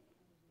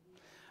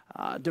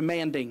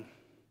 Demanding,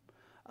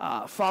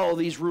 follow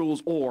these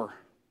rules, or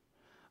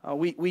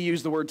we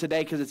use the word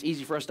today because it's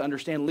easy for us to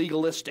understand,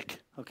 legalistic,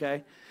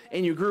 okay?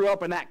 And you grew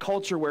up in that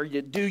culture where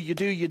you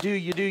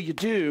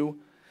do,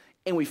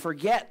 and we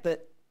forget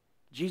that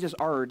Jesus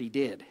already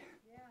did.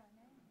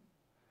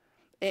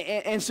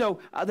 And so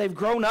they've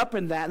grown up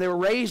in that. They were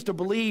raised to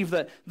believe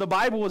that the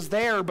Bible was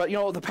there, but, you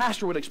know, the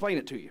pastor would explain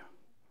it to you.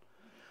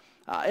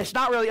 It's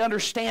not really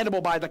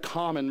understandable by the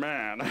common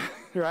man,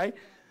 right?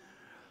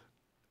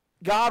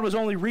 God was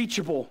only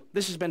reachable.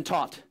 This has been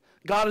taught.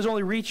 God is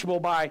only reachable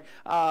by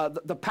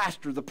the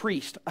pastor, the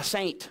priest, a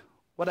saint,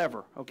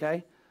 whatever,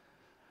 okay?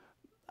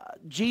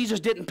 Jesus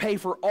didn't pay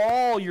for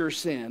all your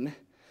sin.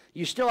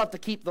 You still have to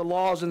keep the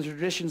laws and the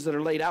traditions that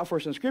are laid out for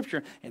us in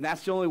Scripture, and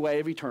that's the only way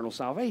of eternal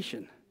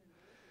salvation.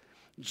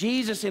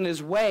 Jesus in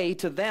his way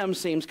to them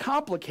seems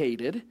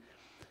complicated,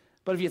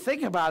 but if you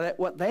think about it,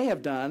 what they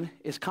have done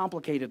is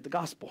complicated the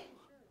gospel.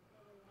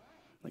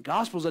 The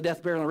gospel is the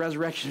death, burial, and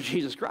resurrection of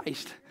Jesus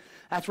Christ.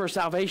 That's where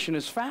salvation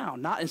is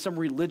found, not in some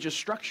religious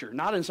structure,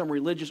 not in some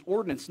religious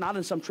ordinance, not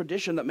in some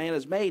tradition that man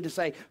has made to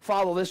say,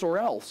 follow this or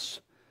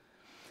else.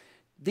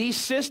 These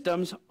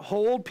systems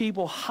hold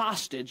people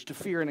hostage to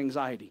fear and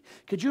anxiety.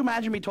 Could you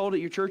imagine being told at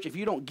your church, if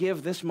you don't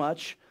give this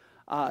much,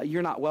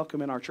 you're not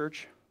welcome in our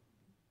church?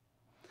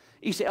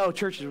 You say, oh,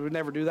 churches would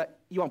never do that.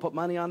 You want to put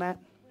money on that?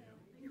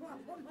 You want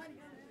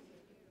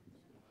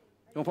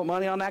to put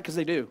money on that? Because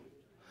they do.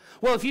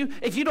 Well, if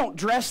you don't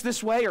dress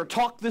this way or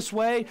talk this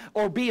way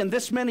or be in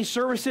this many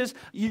services,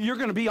 you're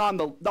going to be on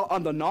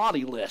the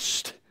naughty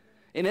list.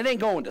 And it ain't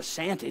going to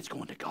Santa, it's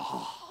going to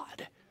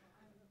God.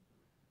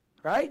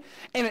 Right?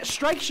 And it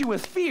strikes you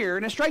with fear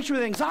and it strikes you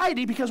with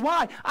anxiety because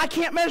why? I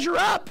can't measure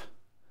up.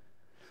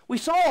 We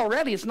saw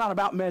already it's not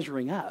about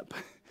measuring up.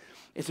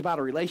 It's about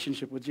a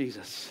relationship with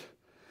Jesus.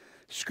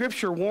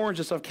 Scripture warns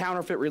us of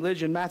counterfeit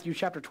religion. Matthew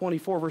chapter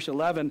 24, verse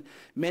 11,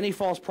 many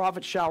false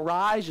prophets shall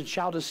rise and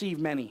shall deceive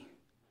many.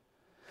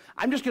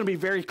 I'm just going to be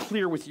very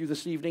clear with you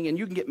this evening, and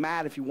you can get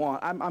mad if you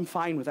want. I'm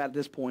fine with that at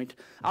this point.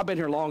 I've been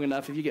here long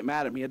enough. If you get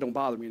mad at me, it don't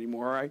bother me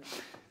anymore, all right?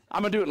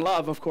 I'm going to do it in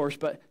love, of course,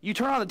 but you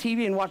turn on the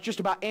TV and watch just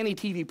about any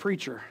TV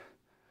preacher.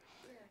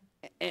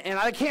 And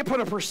I can't put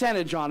a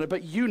percentage on it,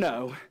 but you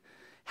know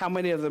how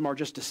many of them are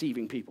just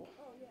deceiving people.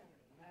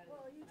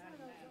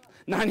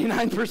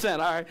 99%, all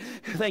right.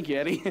 Thank you,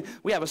 Eddie.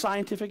 We have a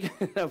scientific,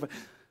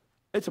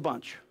 it's a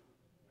bunch.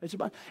 It's a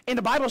bunch. And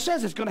the Bible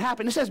says it's going to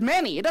happen. It says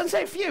many. It doesn't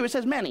say few, it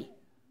says many.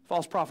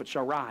 False prophets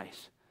shall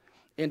rise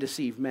and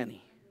deceive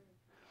many.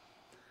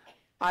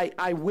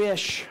 I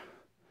wish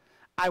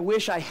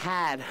I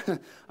had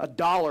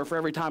 $1 for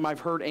every time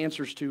I've heard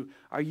answers to,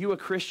 are you a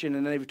Christian?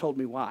 And they've told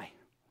me why.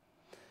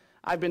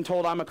 I've been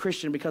told I'm a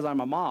Christian because I'm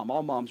a mom.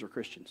 All moms are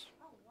Christians.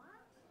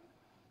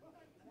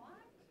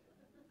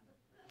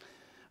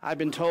 I've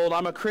been told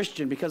I'm a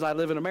Christian because I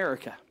live in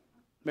America.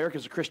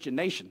 America's a Christian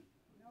nation.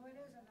 No, it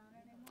isn't, not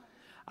anymore.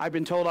 I've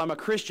been told I'm a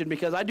Christian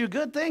because I do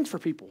good things for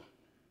people.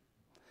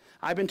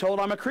 I've been told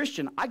I'm a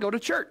Christian. I go to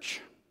church.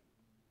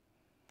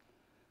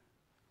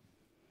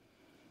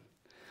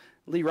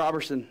 Lee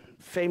Roberson,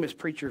 famous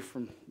preacher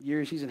from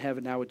years, he's in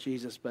heaven now with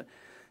Jesus, but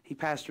he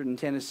pastored in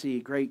Tennessee,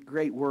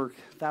 great work,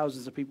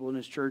 thousands of people in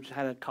his church,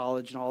 had a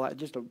college and all that,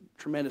 just a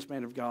tremendous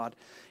man of God.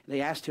 And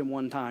they asked him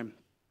one time,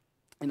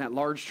 in that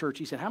large church,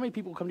 he said, how many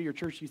people come to your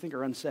church do you think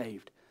are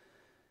unsaved?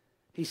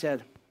 He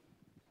said,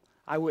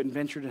 I wouldn't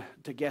venture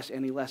to guess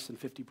any less than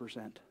 50%.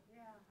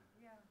 Yeah.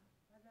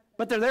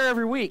 But they're there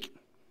every week.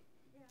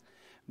 Yeah.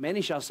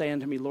 Many shall say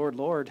unto me, Lord,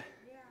 Lord.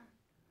 Yeah,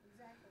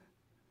 exactly.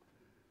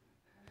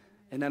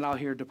 And then I'll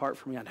hear, depart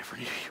from me, I never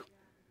knew you.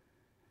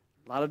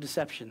 A lot of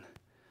deception.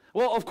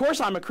 Well, of course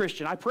I'm a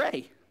Christian. I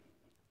pray.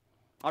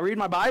 I read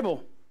my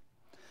Bible.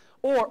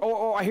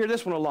 Or I hear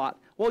this one a lot.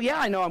 Well, yeah,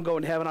 I know I'm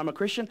going to heaven. I'm a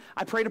Christian.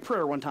 I prayed a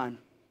prayer one time.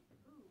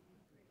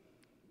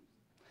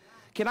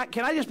 Can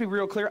I just be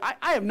real clear?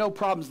 I have no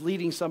problems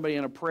leading somebody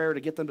in a prayer to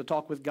get them to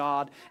talk with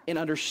God and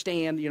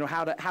understand,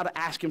 how to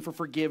ask Him for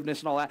forgiveness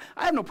and all that.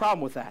 I have no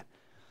problem with that.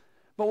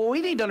 But what we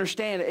need to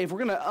understand, if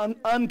we're going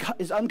to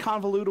is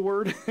unconvolute a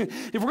word?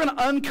 If we're going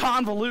to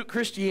unconvolute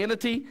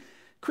Christianity,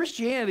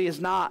 Christianity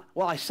is not,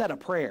 well, I said a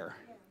prayer.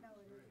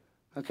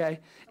 Okay?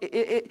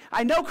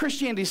 I know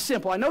Christianity is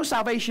simple. I know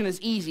salvation is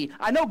easy.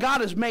 I know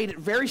God has made it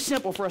very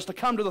simple for us to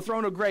come to the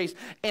throne of grace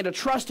and to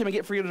trust Him and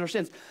get forgiveness of our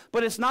sins.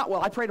 But it's not,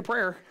 well, I prayed a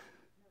prayer.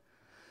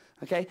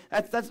 Okay?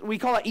 We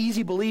call that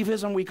easy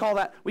believism. We call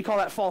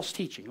that false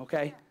teaching.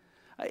 Okay?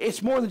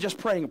 It's more than just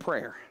praying a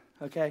prayer.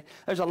 Okay?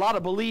 There's a lot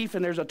of belief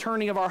and there's a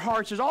turning of our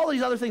hearts. There's all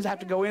these other things that have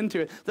to go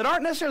into it that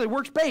aren't necessarily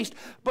works-based,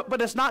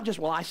 but it's not just,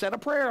 well, I said a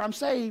prayer, I'm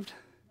saved.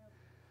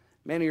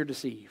 Many are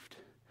deceived.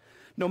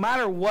 No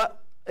matter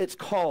what it's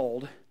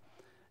called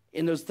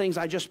in those things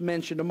I just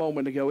mentioned a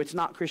moment ago, it's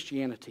not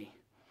Christianity.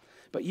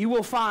 But you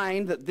will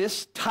find that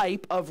this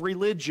type of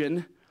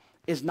religion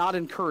is not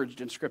encouraged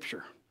in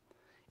Scripture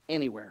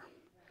anywhere.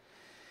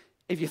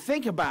 If you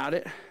think about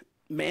it,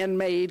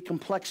 man-made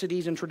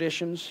complexities and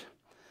traditions,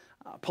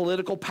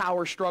 political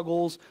power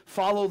struggles,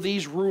 follow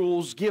these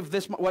rules, give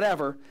this,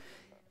 whatever,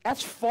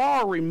 that's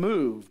far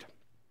removed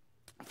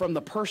from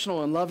the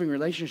personal and loving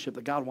relationship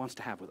that God wants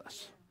to have with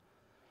us.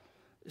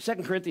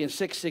 2 Corinthians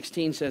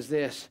 6:16 says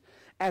this,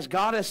 as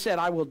God has said,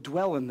 I will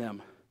dwell in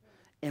them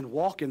and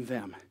walk in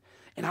them,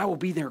 and I will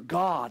be their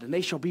God, and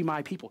they shall be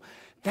my people.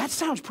 That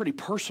sounds pretty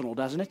personal,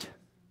 doesn't it?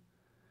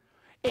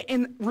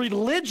 And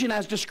religion,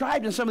 as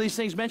described in some of these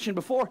things mentioned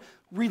before,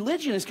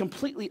 religion is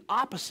completely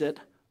opposite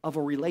of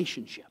a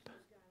relationship.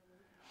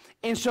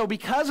 And so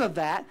because of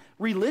that,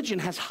 religion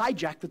has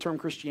hijacked the term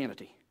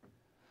Christianity.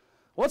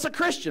 What's a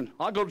Christian?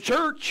 I go to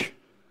church.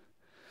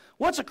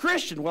 What's a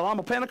Christian? Well, I'm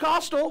a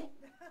Pentecostal.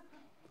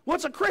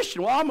 What's a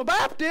Christian? Well, I'm a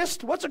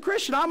Baptist. What's a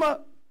Christian? I'm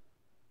a...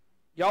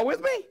 Y'all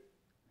with me?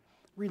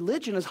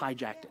 Religion has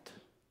hijacked it.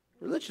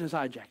 Religion has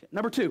hijacked it.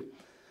 Number two,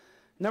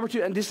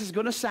 and this is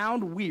going to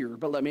sound weird,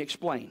 but let me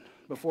explain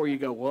before you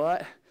go,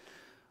 what?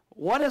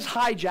 What has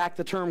hijacked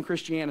the term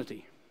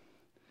Christianity?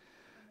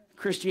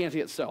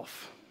 Christianity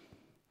itself.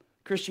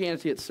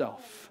 Christianity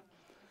itself.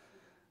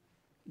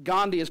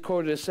 Gandhi is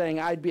quoted as saying,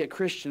 I'd be a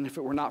Christian if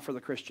it were not for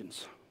the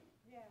Christians.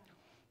 Yeah.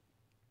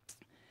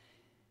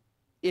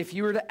 If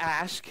you were to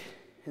ask,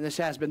 and this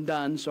has been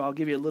done, so I'll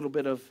give you a little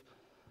bit of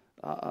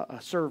a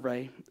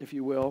survey, if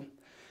you will.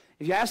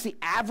 If you ask the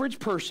average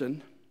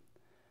person,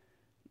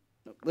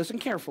 listen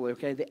carefully,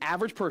 okay? The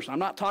average person, I'm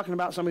not talking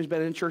about somebody who's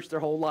been in church their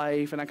whole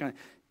life and that kind of,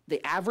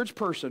 the average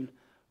person,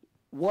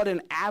 what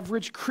an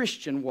average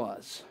Christian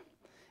was.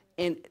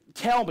 And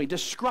tell me,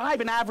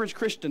 describe an average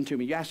Christian to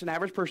me. You ask an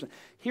average person.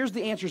 Here's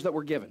the answers that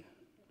were given.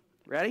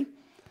 Ready?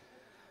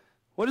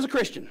 What is a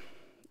Christian?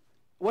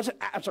 What's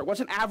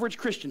an average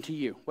Christian to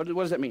you? What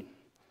does that mean?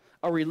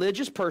 A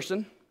religious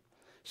person,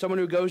 someone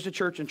who goes to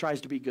church and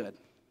tries to be good.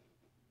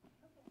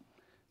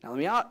 Now,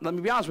 let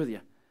me be honest with you.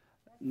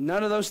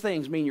 None of those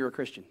things mean you're a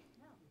Christian.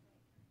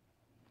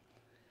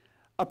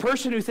 A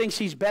person who thinks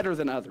he's better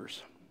than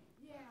others,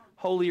 Yeah.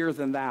 holier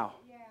than thou.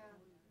 Yeah.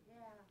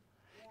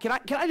 Yeah.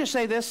 Can I just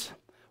say this?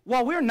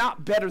 While we're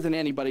not better than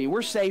anybody,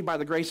 we're saved by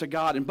the grace of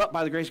God, and but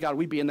by the grace of God,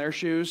 we'd be in their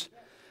shoes.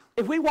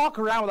 If we walk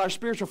around with our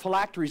spiritual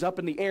phylacteries up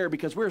in the air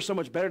because we're so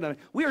much better than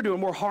them, we are doing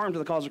more harm to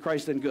the cause of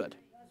Christ than good.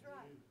 That's right.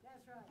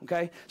 That's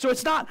right. Okay? So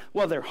it's not,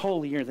 well, they're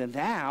holier than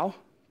thou.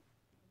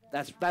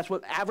 That's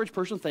what average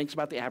person thinks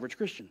about the average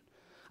Christian.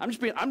 I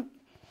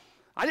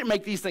didn't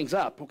make these things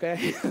up,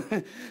 okay?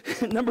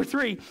 Number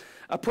three,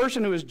 a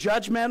person who is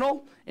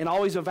judgmental and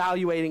always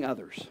evaluating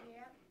others.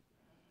 Yeah.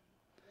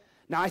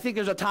 Now, I think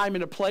there's a time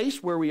and a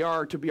place where we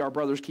are to be our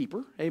brother's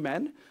keeper,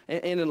 amen?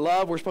 And in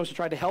love, we're supposed to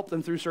try to help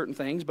them through certain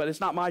things, but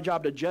it's not my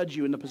job to judge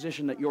you in the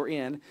position that you're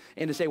in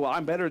and to say, well,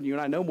 I'm better than you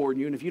and I know more than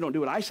you, and if you don't do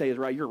what I say is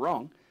right, you're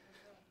wrong.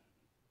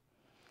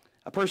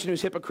 A person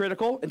who's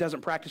hypocritical and doesn't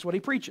practice what he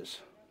preaches.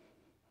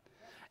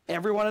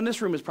 Everyone in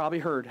this room has probably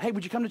heard, hey,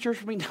 would you come to church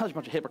with me? Now there's a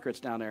bunch of hypocrites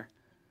down there.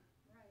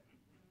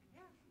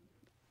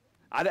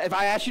 If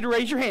I asked you to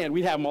raise your hand,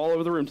 we'd have them all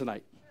over the room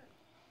tonight.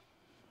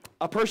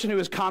 A person who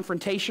is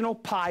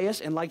confrontational, pious,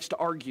 and likes to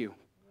argue.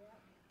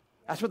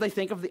 That's what they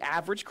think of the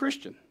average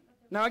Christian.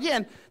 Now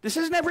again, this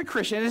isn't every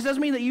Christian, and this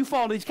doesn't mean that you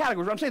fall into these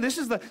categories. I'm saying this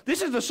is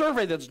the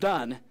survey that's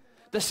done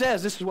that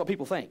says this is what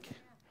people think.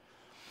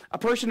 A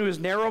person who is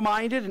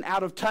narrow-minded and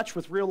out of touch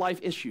with real-life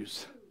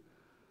issues.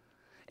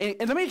 And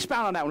let me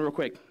expound on that one real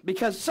quick,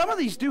 because some of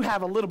these do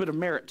have a little bit of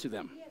merit to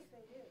them. Yes, they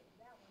do.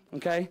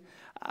 That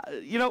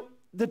one. Okay?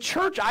 The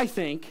church, I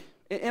think,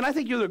 and I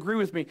think you'll agree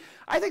with me,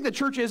 I think the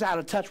church is out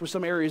of touch with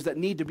some areas that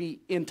need to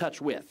be in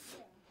touch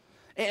with.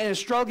 And is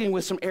struggling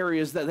with some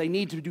areas that they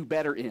need to do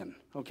better in,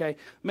 okay?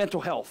 Mental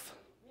health,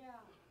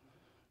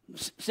 Yeah.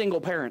 single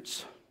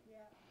parents, Yeah.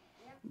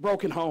 Yeah.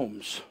 broken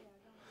homes,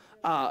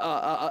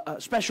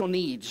 special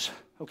needs,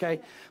 okay?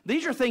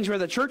 These are things where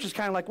the church is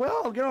kind of like,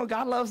 well,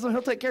 God loves them,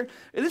 he'll take care.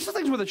 These are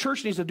things where the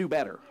church needs to do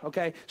better,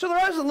 okay? So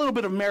there is a little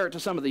bit of merit to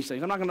some of these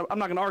things. I'm not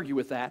going to argue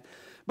with that.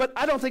 But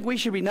I don't think we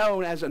should be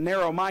known as a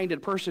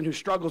narrow-minded person who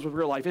struggles with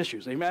real-life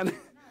issues, amen?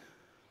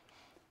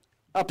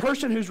 A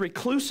person who's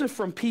reclusive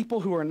from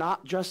people who are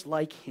not just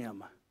like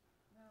him.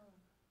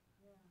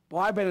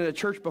 Well, I've been in a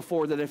church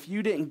before that if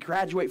you didn't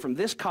graduate from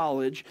this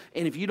college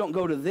and if you don't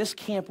go to this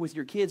camp with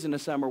your kids in the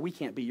summer, we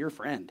can't be your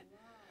friend.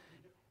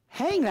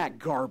 Hang that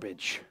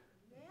garbage.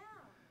 Yeah.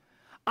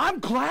 I'm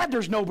glad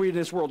there's nobody in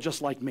this world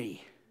just like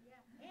me.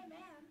 Yeah. Amen.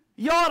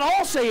 You ought to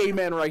all say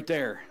amen right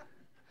there.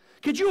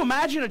 Could you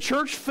imagine a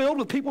church filled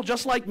with people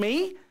just like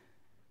me?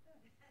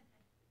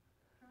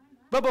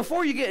 But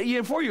before you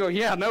go,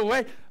 yeah, no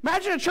way.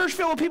 Imagine a church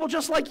filled with people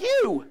just like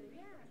you.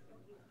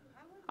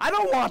 I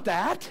don't want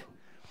that.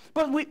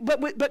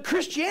 But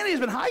Christianity has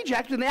been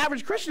hijacked, and the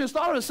average Christian has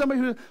thought of it as somebody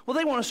who, well,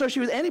 they won't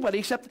associate with anybody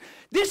except,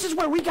 this is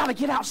where we got to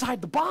get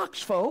outside the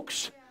box,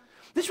 folks.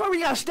 This is where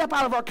we got to step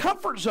out of our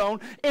comfort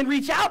zone and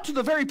reach out to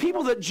the very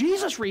people that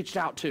Jesus reached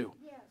out to.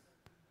 Yes.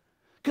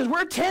 Because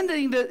we're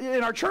tending to,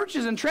 in our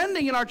churches and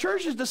trending in our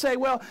churches to say,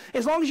 well,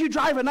 as long as you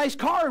drive a nice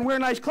car and wear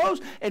nice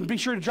clothes and be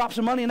sure to drop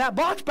some money in that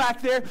box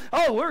back there,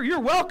 oh, you're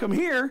welcome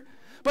here.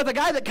 But the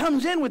guy that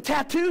comes in with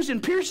tattoos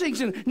and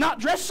piercings and not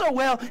dressed so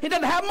well, he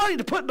doesn't have money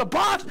to put in the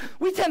box,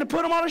 we tend to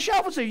put him on a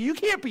shelf and say, you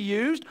can't be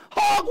used.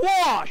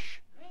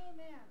 Hogwash.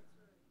 Amen.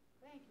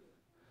 Thank you.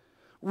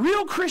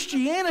 Real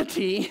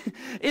Christianity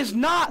is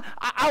not,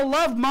 I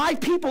love my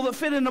people that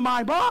fit into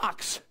my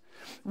box.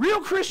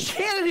 Real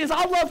Christianity is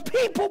I love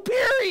people,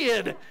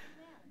 period.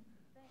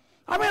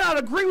 I may not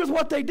agree with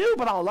what they do,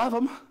 but I'll love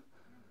them.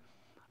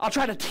 I'll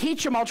try to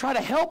teach them. I'll try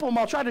to help them.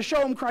 I'll try to show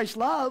them Christ's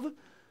love.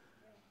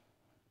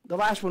 The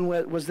last one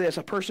was this,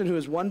 a person who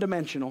is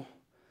one-dimensional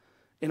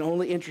and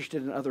only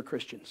interested in other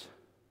Christians.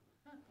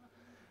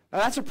 Now,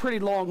 that's a pretty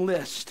long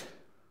list,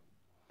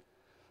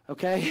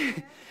 okay?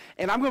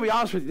 And I'm going to be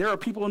honest with you. There are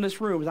people in this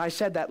room, as I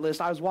said that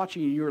list, I was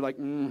watching you, you were like,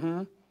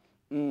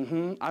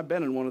 I've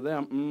been in one of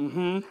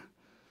them,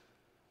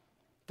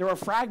 There are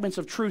fragments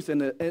of truth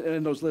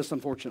in those lists,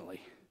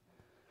 unfortunately.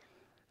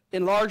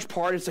 In large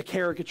part, it's a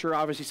caricature.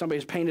 Obviously,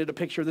 somebody's painted a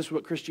picture. This is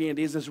what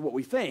Christianity is. This is what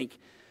we think.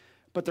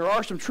 But there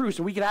are some truths,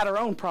 and we could add our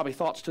own probably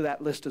thoughts to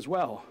that list as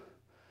well.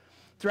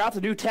 Throughout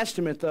the New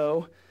Testament,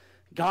 though,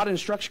 God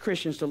instructs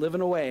Christians to live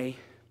in a way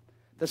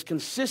that's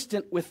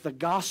consistent with the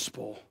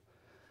gospel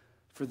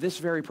for this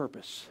very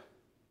purpose,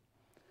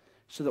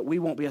 so that we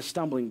won't be a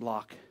stumbling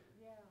block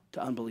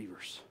to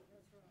unbelievers.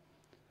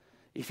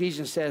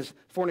 Ephesians says,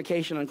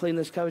 fornication,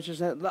 uncleanness,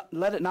 covetousness,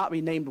 let it not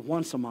be named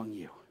once among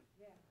you.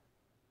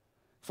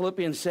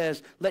 Philippians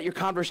says, let your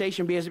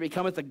conversation be as it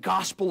becometh the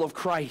gospel of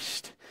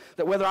Christ,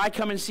 that whether I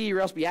come and see you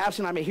or else be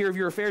absent, I may hear of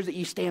your affairs, that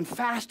ye stand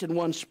fast in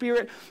one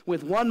spirit,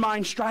 with one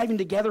mind, striving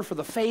together for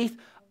the faith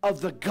of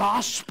the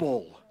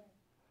gospel.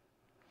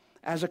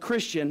 As a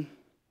Christian,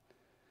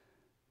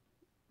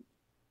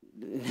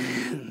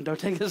 don't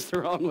take this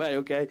the wrong way,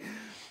 okay?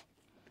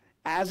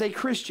 As a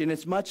Christian,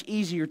 it's much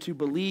easier to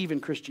believe in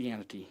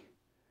Christianity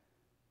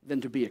than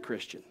to be a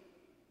Christian.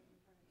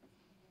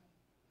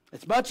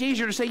 It's much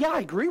easier to say, yeah, I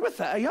agree with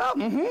that. Yeah,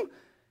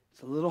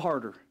 It's a little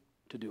harder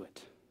to do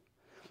it.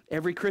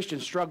 Every Christian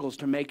struggles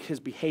to make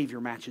his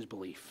behavior match his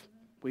belief.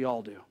 We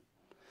all do.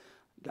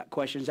 Got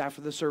questions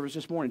after the service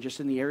this morning, just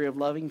in the area of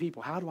loving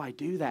people. How do I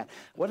do that?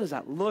 What does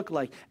that look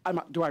like?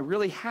 Do I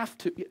really have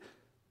to?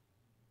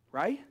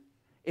 Right?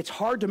 It's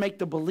hard to make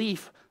the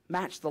belief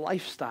match the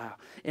lifestyle.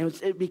 And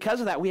because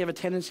of that, we have a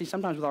tendency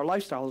sometimes with our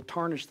lifestyle to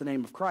tarnish the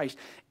name of Christ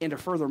and to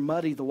further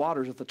muddy the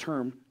waters of the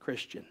term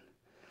Christian.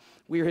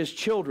 We are his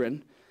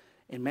children,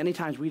 and many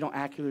times we don't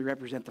accurately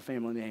represent the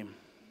family name.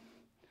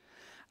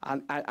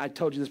 I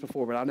told you this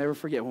before, but I'll never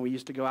forget when we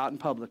used to go out in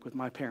public with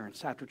my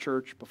parents after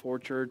church, before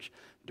church,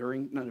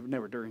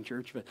 never during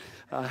church, but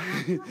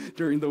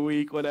during the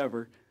week,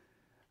 whatever.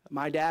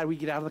 My dad, we'd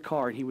get out of the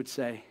car, and he would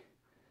say,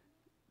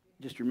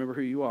 just remember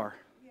who you are.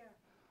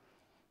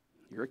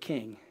 You're a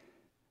king,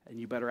 and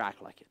you better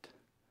act like it.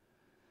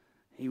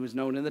 He was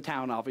known in the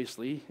town,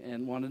 obviously,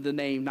 and wanted the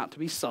name not to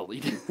be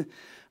sullied.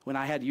 When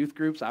I had youth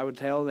groups, I would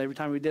tell every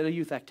time we did a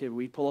youth activity,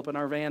 we'd pull up in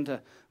our van to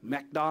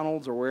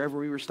McDonald's or wherever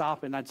we were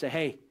stopping, I'd say,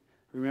 hey,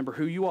 remember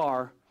who you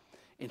are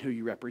and who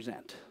you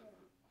represent.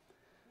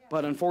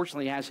 But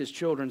unfortunately, as his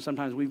children,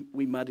 sometimes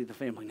we muddy the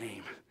family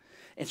name.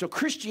 And so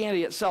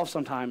Christianity itself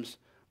sometimes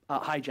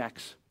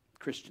hijacks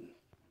Christian,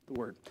 the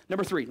word.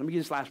 Number 3, let me get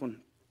this last one.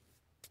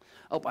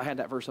 Oh, I had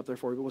that verse up there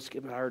for you, but we'll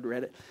skip it. I already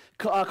read it.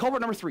 Culprit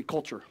number 3,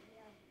 culture.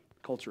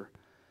 Culture.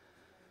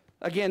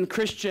 Again,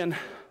 Christian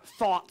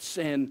thoughts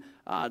and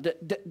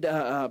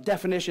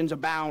definitions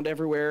abound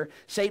everywhere.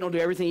 Satan will do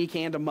everything he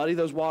can to muddy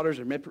those waters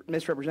and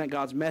misrepresent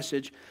God's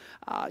message.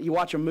 You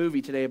watch a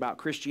movie today about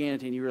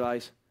Christianity and you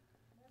realize,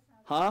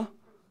 huh?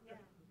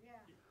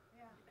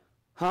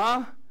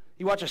 Huh?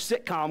 You watch a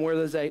sitcom where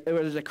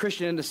there's a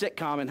Christian in the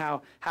sitcom and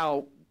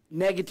how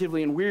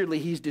negatively and weirdly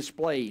he's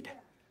displayed.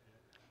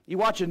 You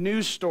watch a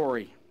news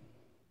story.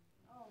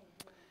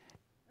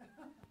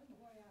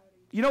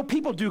 You know,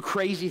 people do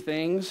crazy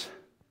things,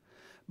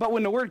 but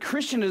when the word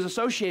Christian is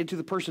associated to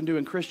the person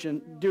doing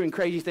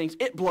crazy things,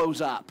 it blows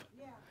up.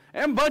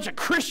 And a bunch of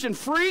Christian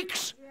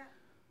freaks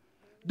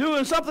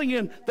doing something,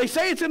 and they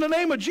say it's in the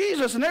name of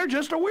Jesus, and they're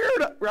just a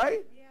weirdo, right?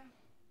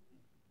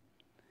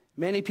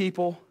 Many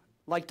people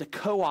like to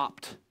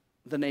co-opt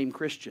the name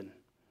Christian.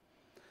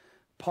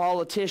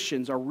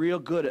 Politicians are real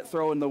good at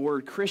throwing the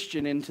word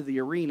Christian into the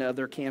arena of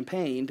their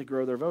campaign to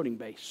grow their voting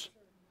base.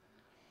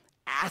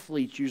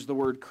 Athletes use the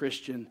word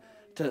Christian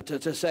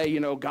to say, you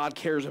know, God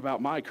cares about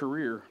my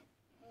career.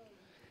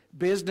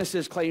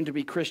 Businesses claim to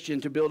be Christian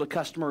to build a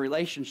customer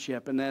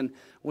relationship, and then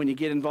when you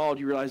get involved,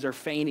 you realize they're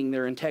feigning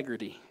their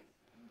integrity.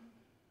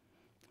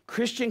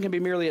 Christian can be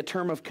merely a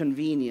term of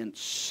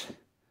convenience,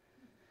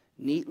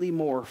 neatly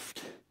morphed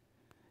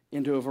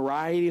into a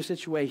variety of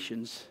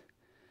situations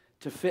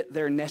to fit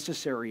their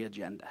necessary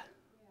agenda.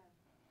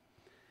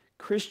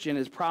 Christian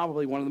is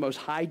probably one of the most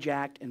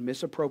hijacked and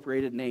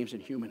misappropriated names in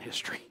human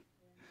history.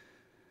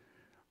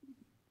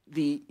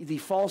 The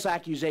false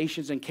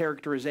accusations and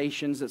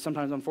characterizations that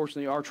sometimes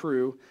unfortunately are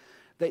true,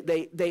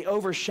 they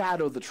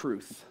overshadow the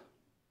truth.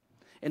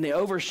 And they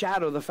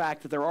overshadow the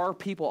fact that there are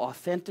people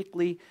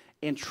authentically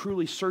and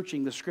truly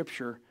searching the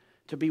Scripture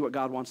to be what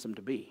God wants them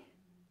to be,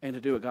 and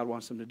to do what God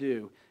wants them to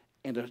do,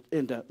 and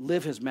to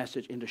live His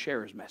message and to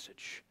share His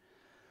message.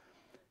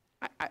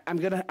 I'm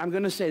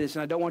gonna say this,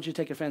 and I don't want you to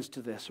take offense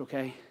to this,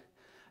 okay?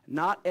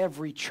 Not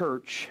every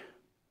church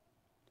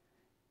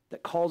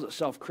that calls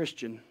itself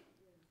Christian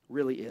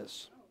really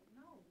is.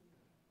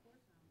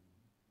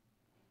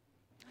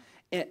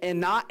 And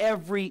not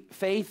every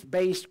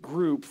faith-based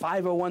group,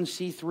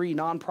 501c3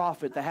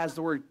 nonprofit that has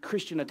the word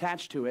Christian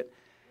attached to it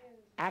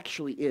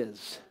actually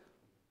is.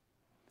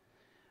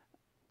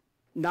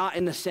 Not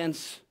in the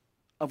sense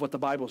of what the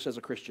Bible says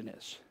a Christian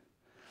is.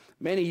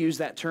 Many use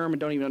that term and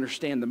don't even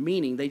understand the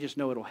meaning. They just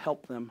know it'll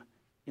help them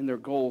in their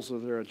goals or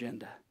their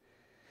agenda.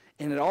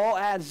 And it all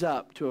adds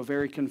up to a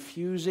very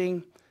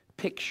confusing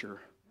picture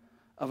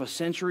of a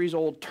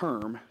centuries-old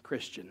term,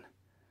 Christian.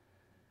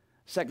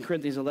 2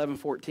 Corinthians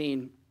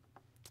 11:14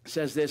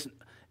 says this,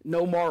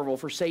 No marvel,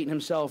 for Satan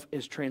himself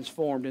is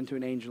transformed into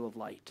an angel of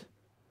light.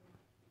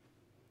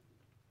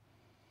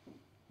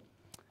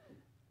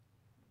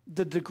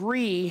 The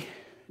degree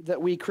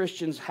that we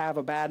Christians have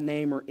a bad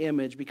name or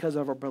image because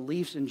of our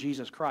beliefs in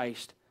Jesus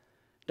Christ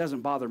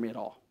doesn't bother me at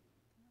all.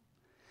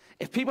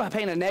 If people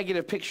paint a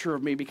negative picture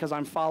of me because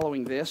I'm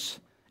following this,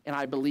 and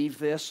I believe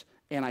this,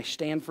 and I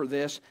stand for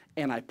this,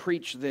 and I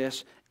preach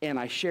this, and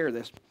I share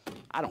this,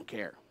 I don't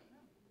care.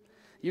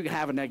 You can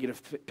have a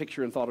negative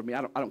picture and thought of me.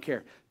 I don't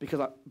care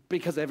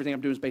because everything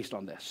I'm doing is based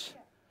on this.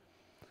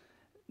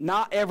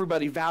 Not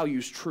everybody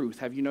values truth.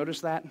 Have you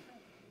noticed that?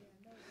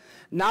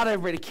 Not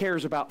everybody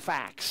cares about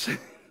facts.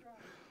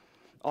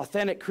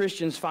 Authentic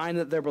Christians find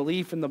that their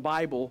belief in the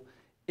Bible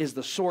is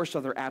the source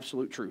of their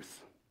absolute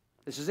truth.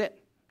 This is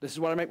it. This is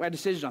what I make my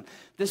decision on.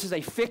 This is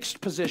a fixed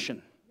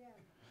position.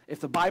 If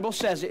the Bible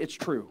says it, it's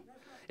true.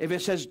 If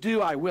it says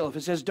do, I will. If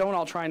it says don't,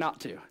 I'll try not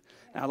to.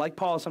 Now, like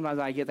Paul, sometimes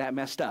I get that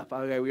messed up.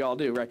 Okay, we all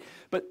do, right?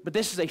 But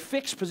this is a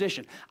fixed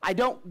position. I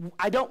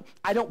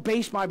don't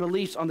base my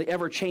beliefs on the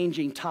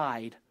ever-changing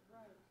tide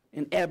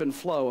and ebb and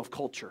flow of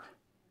culture.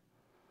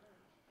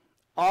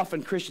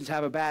 Often Christians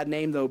have a bad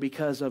name, though,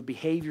 because of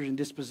behaviors and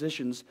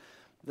dispositions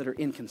that are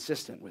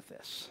inconsistent with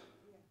this.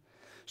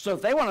 So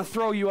if they want to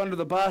throw you under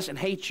the bus and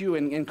hate you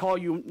and call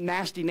you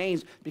nasty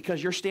names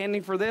because you're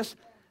standing for this,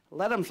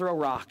 let them throw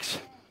rocks.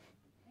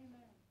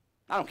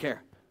 I don't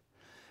care.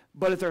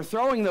 But if they're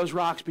throwing those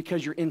rocks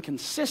because you're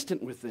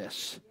inconsistent with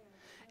this,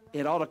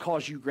 it ought to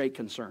cause you great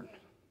concern.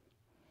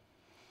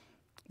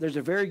 There's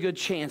a very good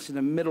chance in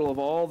the middle of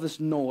all this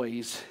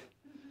noise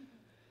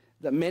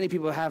that many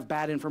people have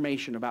bad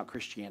information about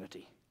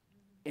Christianity,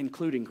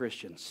 including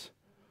Christians.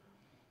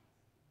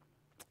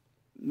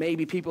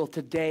 Maybe people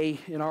today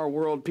in our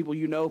world, people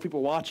you know,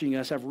 people watching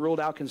us, have ruled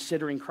out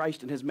considering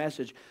Christ and his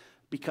message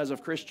because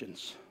of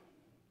Christians.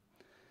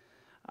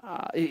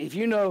 If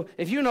you know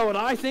what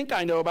I think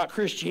I know about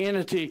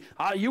Christianity,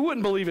 you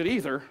wouldn't believe it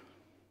either.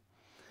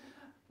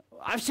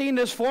 I've seen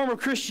this form of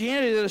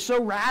Christianity that is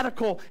so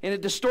radical and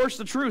it distorts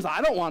the truth.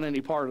 I don't want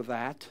any part of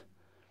that.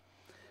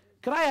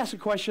 Could I ask a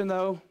question,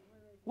 though?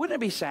 Wouldn't it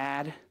be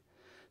sad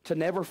to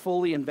never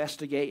fully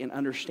investigate and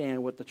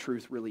understand what the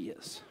truth really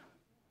is?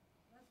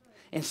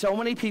 And so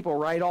many people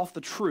write off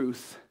the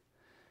truth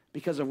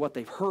because of what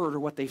they've heard or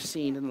what they've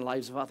seen in the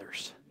lives of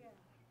others.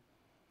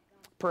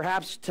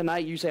 Perhaps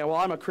tonight you say, well,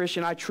 I'm a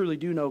Christian, I truly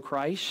do know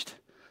Christ.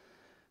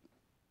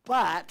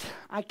 But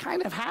I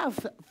kind of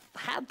have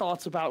had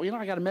thoughts about,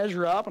 I got to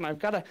measure up and I've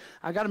got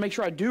to make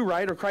sure I do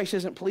right or Christ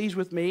isn't pleased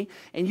with me.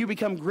 And you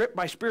become gripped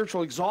by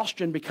spiritual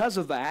exhaustion because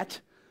of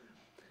that.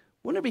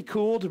 Wouldn't it be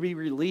cool to be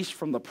released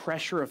from the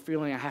pressure of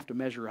feeling I have to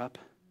measure up?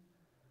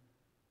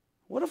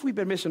 What if we've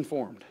been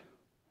misinformed?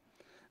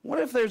 What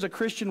if there's a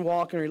Christian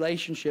walk and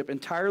relationship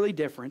entirely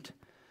different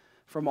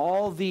from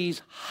all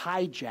these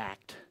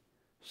hijacked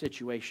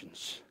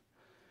situations?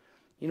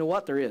 You know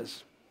what? There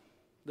is.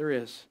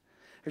 There's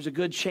a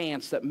good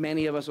chance that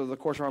many of us over the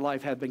course of our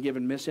life have been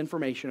given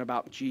misinformation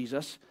about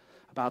Jesus,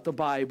 about the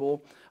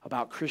Bible,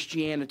 about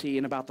Christianity,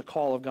 and about the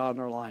call of God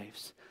in our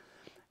lives.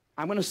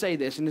 I'm going to say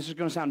this, and this is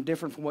going to sound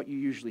different from what you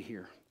usually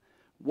hear.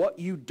 What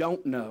you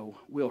don't know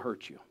will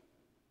hurt you.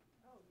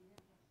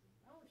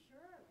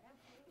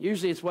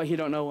 Usually it's what you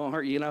don't know won't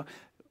hurt you.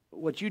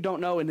 What you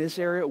don't know in this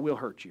area will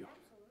hurt you.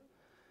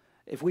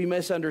 If we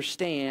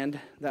misunderstand,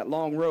 that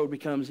long road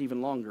becomes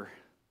even longer.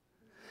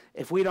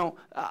 If we don't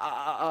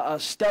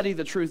study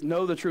the truth,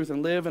 know the truth,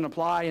 and live and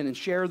apply and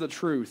share the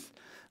truth,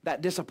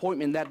 that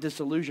disappointment, that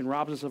disillusion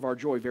robs us of our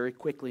joy very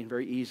quickly and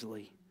very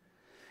easily.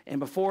 And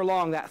before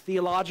long, that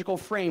theological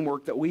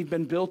framework that we've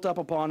been built up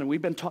upon and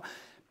we've been taught,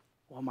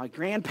 well, my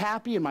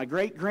grandpappy and my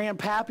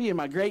great-grandpappy and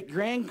my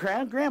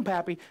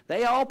great-grandpappy,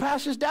 they all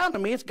pass this down to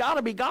me. It's got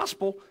to be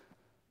gospel.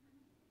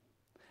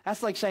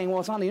 That's like saying, well,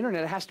 it's on the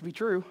internet. It has to be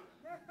true.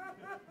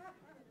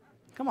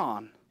 Come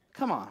on.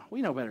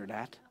 We know better than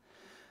that.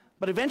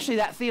 But eventually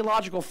that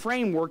theological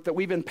framework that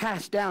we've been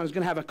passed down is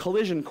going to have a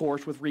collision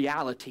course with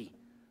reality.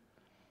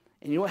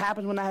 And you know what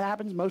happens when that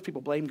happens? Most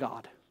people blame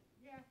God.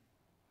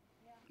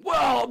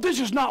 Well,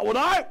 this is not what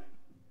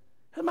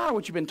doesn't matter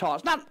what you've been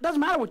taught. Doesn't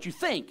matter what you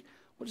think.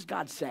 What does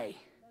God say?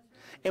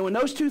 And when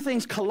those two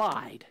things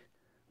collide,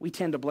 we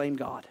tend to blame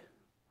God.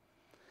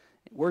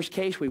 Worst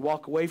case, we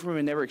walk away from him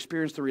and never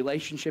experience the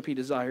relationship he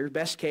desires.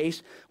 Best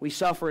case, we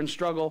suffer and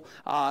struggle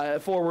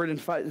forward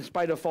in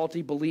spite of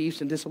faulty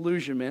beliefs and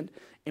disillusionment,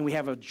 and we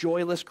have a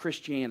joyless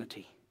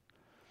Christianity.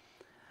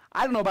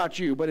 I don't know about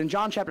you, but in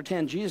John chapter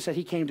 10, Jesus said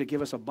he came to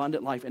give us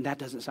abundant life, and that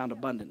doesn't sound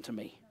abundant to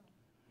me.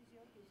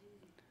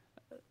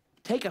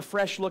 Take a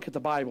fresh look at the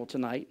Bible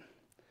tonight.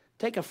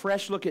 Take a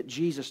fresh look at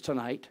Jesus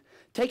tonight.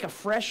 Take a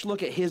fresh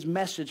look at his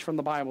message from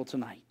the Bible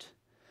tonight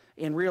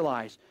and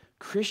realize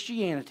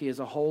Christianity is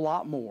a whole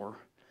lot more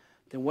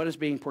than what is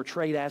being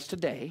portrayed as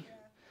today.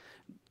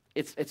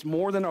 It's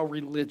more than a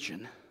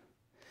religion.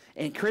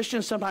 And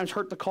Christians sometimes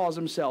hurt the cause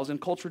themselves, and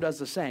culture does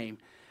the same.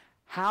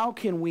 How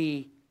can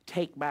we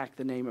take back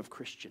the name of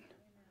Christian?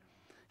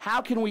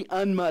 How can we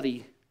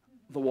unmuddy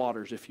the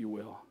waters, if you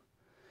will?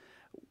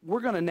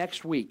 We're going to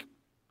next week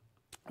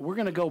we're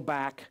going to go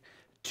back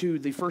to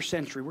the first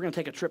century. We're going to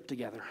take a trip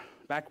together,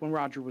 back when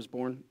Roger was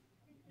born.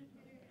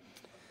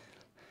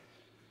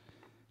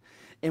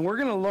 And we're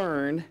going to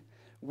learn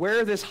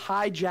where this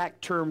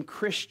hijacked term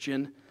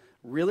Christian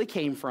really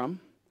came from,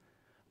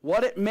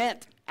 what it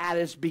meant at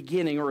its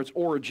beginning or its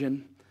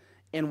origin,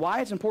 and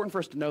why it's important for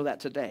us to know that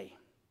today.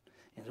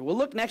 And so we'll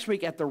look next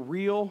week at the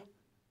real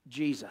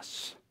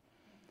Jesus.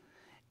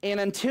 And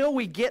until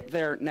we get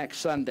there next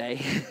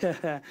Sunday,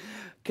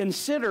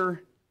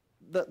 consider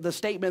the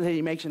statement that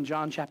he makes in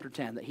John chapter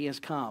 10, that he has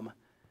come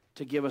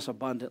to give us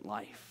abundant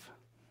life.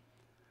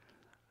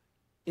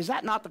 Is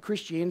that not the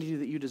Christianity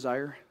that you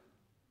desire?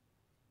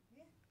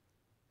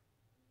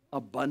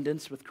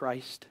 Abundance with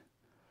Christ.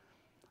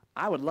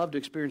 I would love to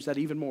experience that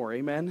even more.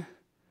 Amen?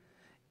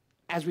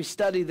 As we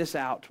study this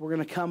out, we're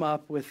going to come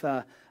up with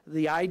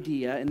the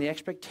idea and the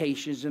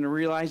expectations and the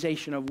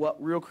realization of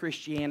what real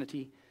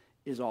Christianity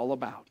is all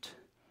about.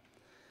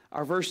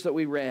 Our verse that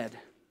we read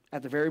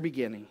at the very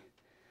beginning,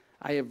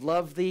 I have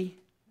loved thee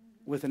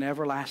with an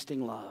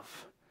everlasting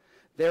love.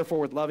 Therefore,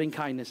 with loving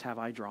kindness have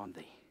I drawn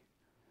thee.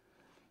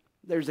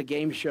 There's a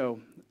game show,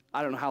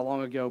 I don't know how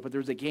long ago, but there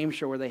was a game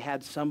show where they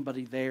had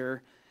somebody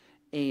there,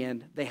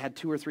 and they had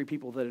 2 or 3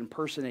 people that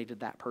impersonated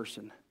that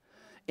person.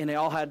 And they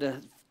all had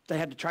to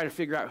try to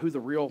figure out who the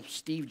real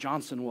Steve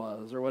Johnson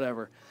was or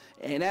whatever.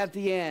 And at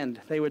the end,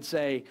 they would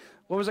say,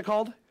 what was it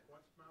called?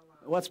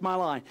 What's my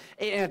line?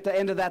 And at the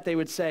end of that, they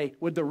would say,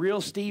 would the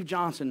real Steve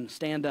Johnson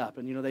stand up?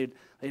 And,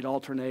 they'd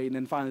alternate, and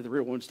then finally the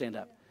real one would stand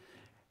up.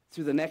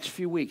 Through the next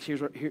few weeks, here's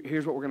what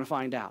we're going to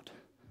find out.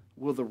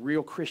 Will the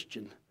real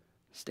Christian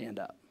stand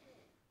up?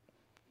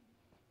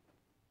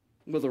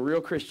 Will the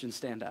real Christian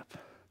stand up?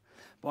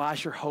 Well, I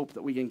sure hope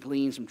that we can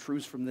glean some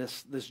truths from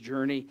this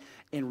journey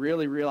and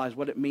really realize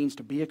what it means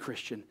to be a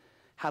Christian,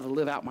 how to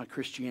live out my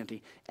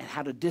Christianity, and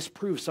how to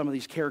disprove some of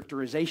these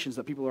characterizations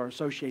that people are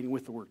associating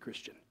with the word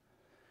Christian.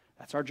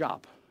 That's our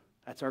job.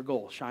 That's our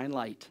goal. Shine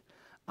light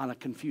on a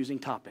confusing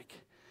topic.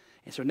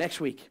 And so next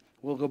week,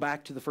 we'll go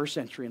back to the first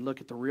century and look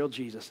at the real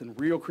Jesus and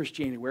real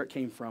Christianity, where it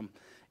came from,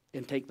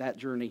 and take that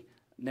journey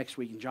next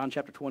week. In John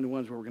chapter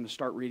 21 is where we're going to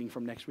start reading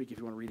from next week. If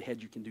you want to read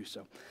ahead, you can do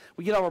so.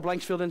 We get all our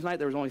blanks filled in tonight.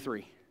 There was only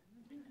 3.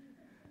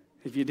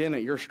 If you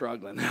didn't, you're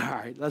struggling. All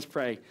right, let's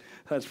pray.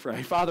 Let's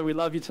pray. Father, we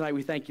love you tonight.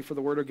 We thank you for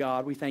the word of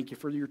God. We thank you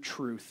for your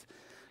truth.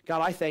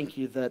 God, I thank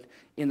you that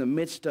in the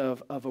midst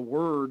of a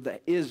word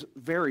that is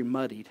very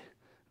muddied,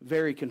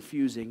 very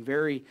confusing,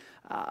 very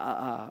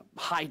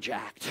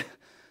hijacked,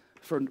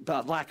 for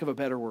lack of a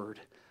better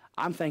word,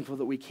 I'm thankful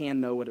that we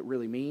can know what it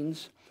really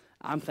means.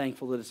 I'm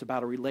thankful that it's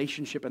about a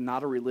relationship and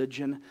not a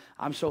religion.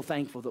 I'm so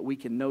thankful that we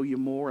can know you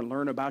more and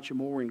learn about you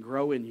more and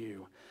grow in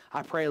you.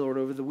 I pray, Lord,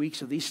 over the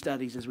weeks of these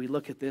studies as we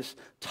look at this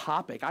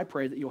topic, I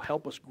pray that you'll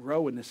help us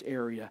grow in this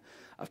area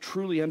of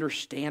truly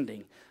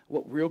understanding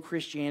what real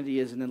Christianity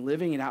is and then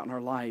living it out in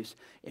our lives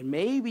and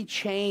maybe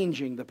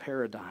changing the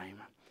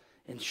paradigm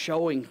and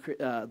showing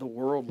the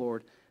world,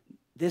 Lord,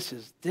 this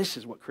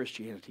is what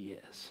Christianity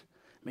is.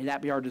 May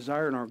that be our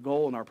desire and our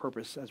goal and our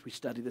purpose as we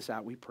study this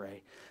out, we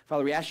pray.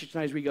 Father, we ask you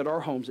tonight as we go to our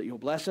homes that you'll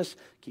bless us,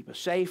 keep us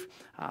safe,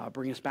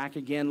 bring us back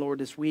again, Lord,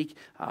 this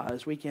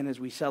weekend as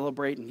we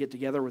celebrate and get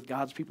together with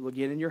God's people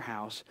again in your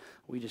house.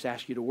 We just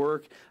ask you to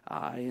work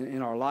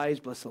in our lives.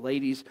 Bless the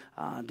ladies.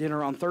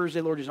 Dinner on Thursday,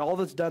 Lord, just all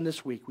that's done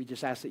this week. We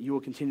just ask that you will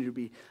continue to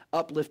be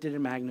uplifted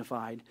and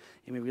magnified.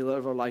 And may we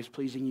live our lives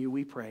pleasing you,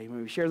 we pray.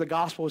 May we share the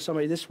gospel with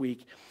somebody this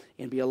week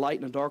and be a light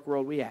in a dark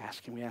world, we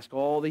ask. And we ask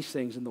all these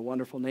things in the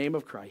wonderful name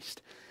of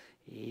Christ.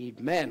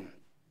 Amen.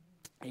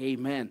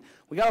 Amen.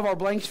 We got all of our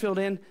blanks filled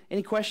in.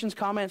 Any questions,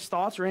 comments,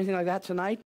 thoughts, or anything like that tonight?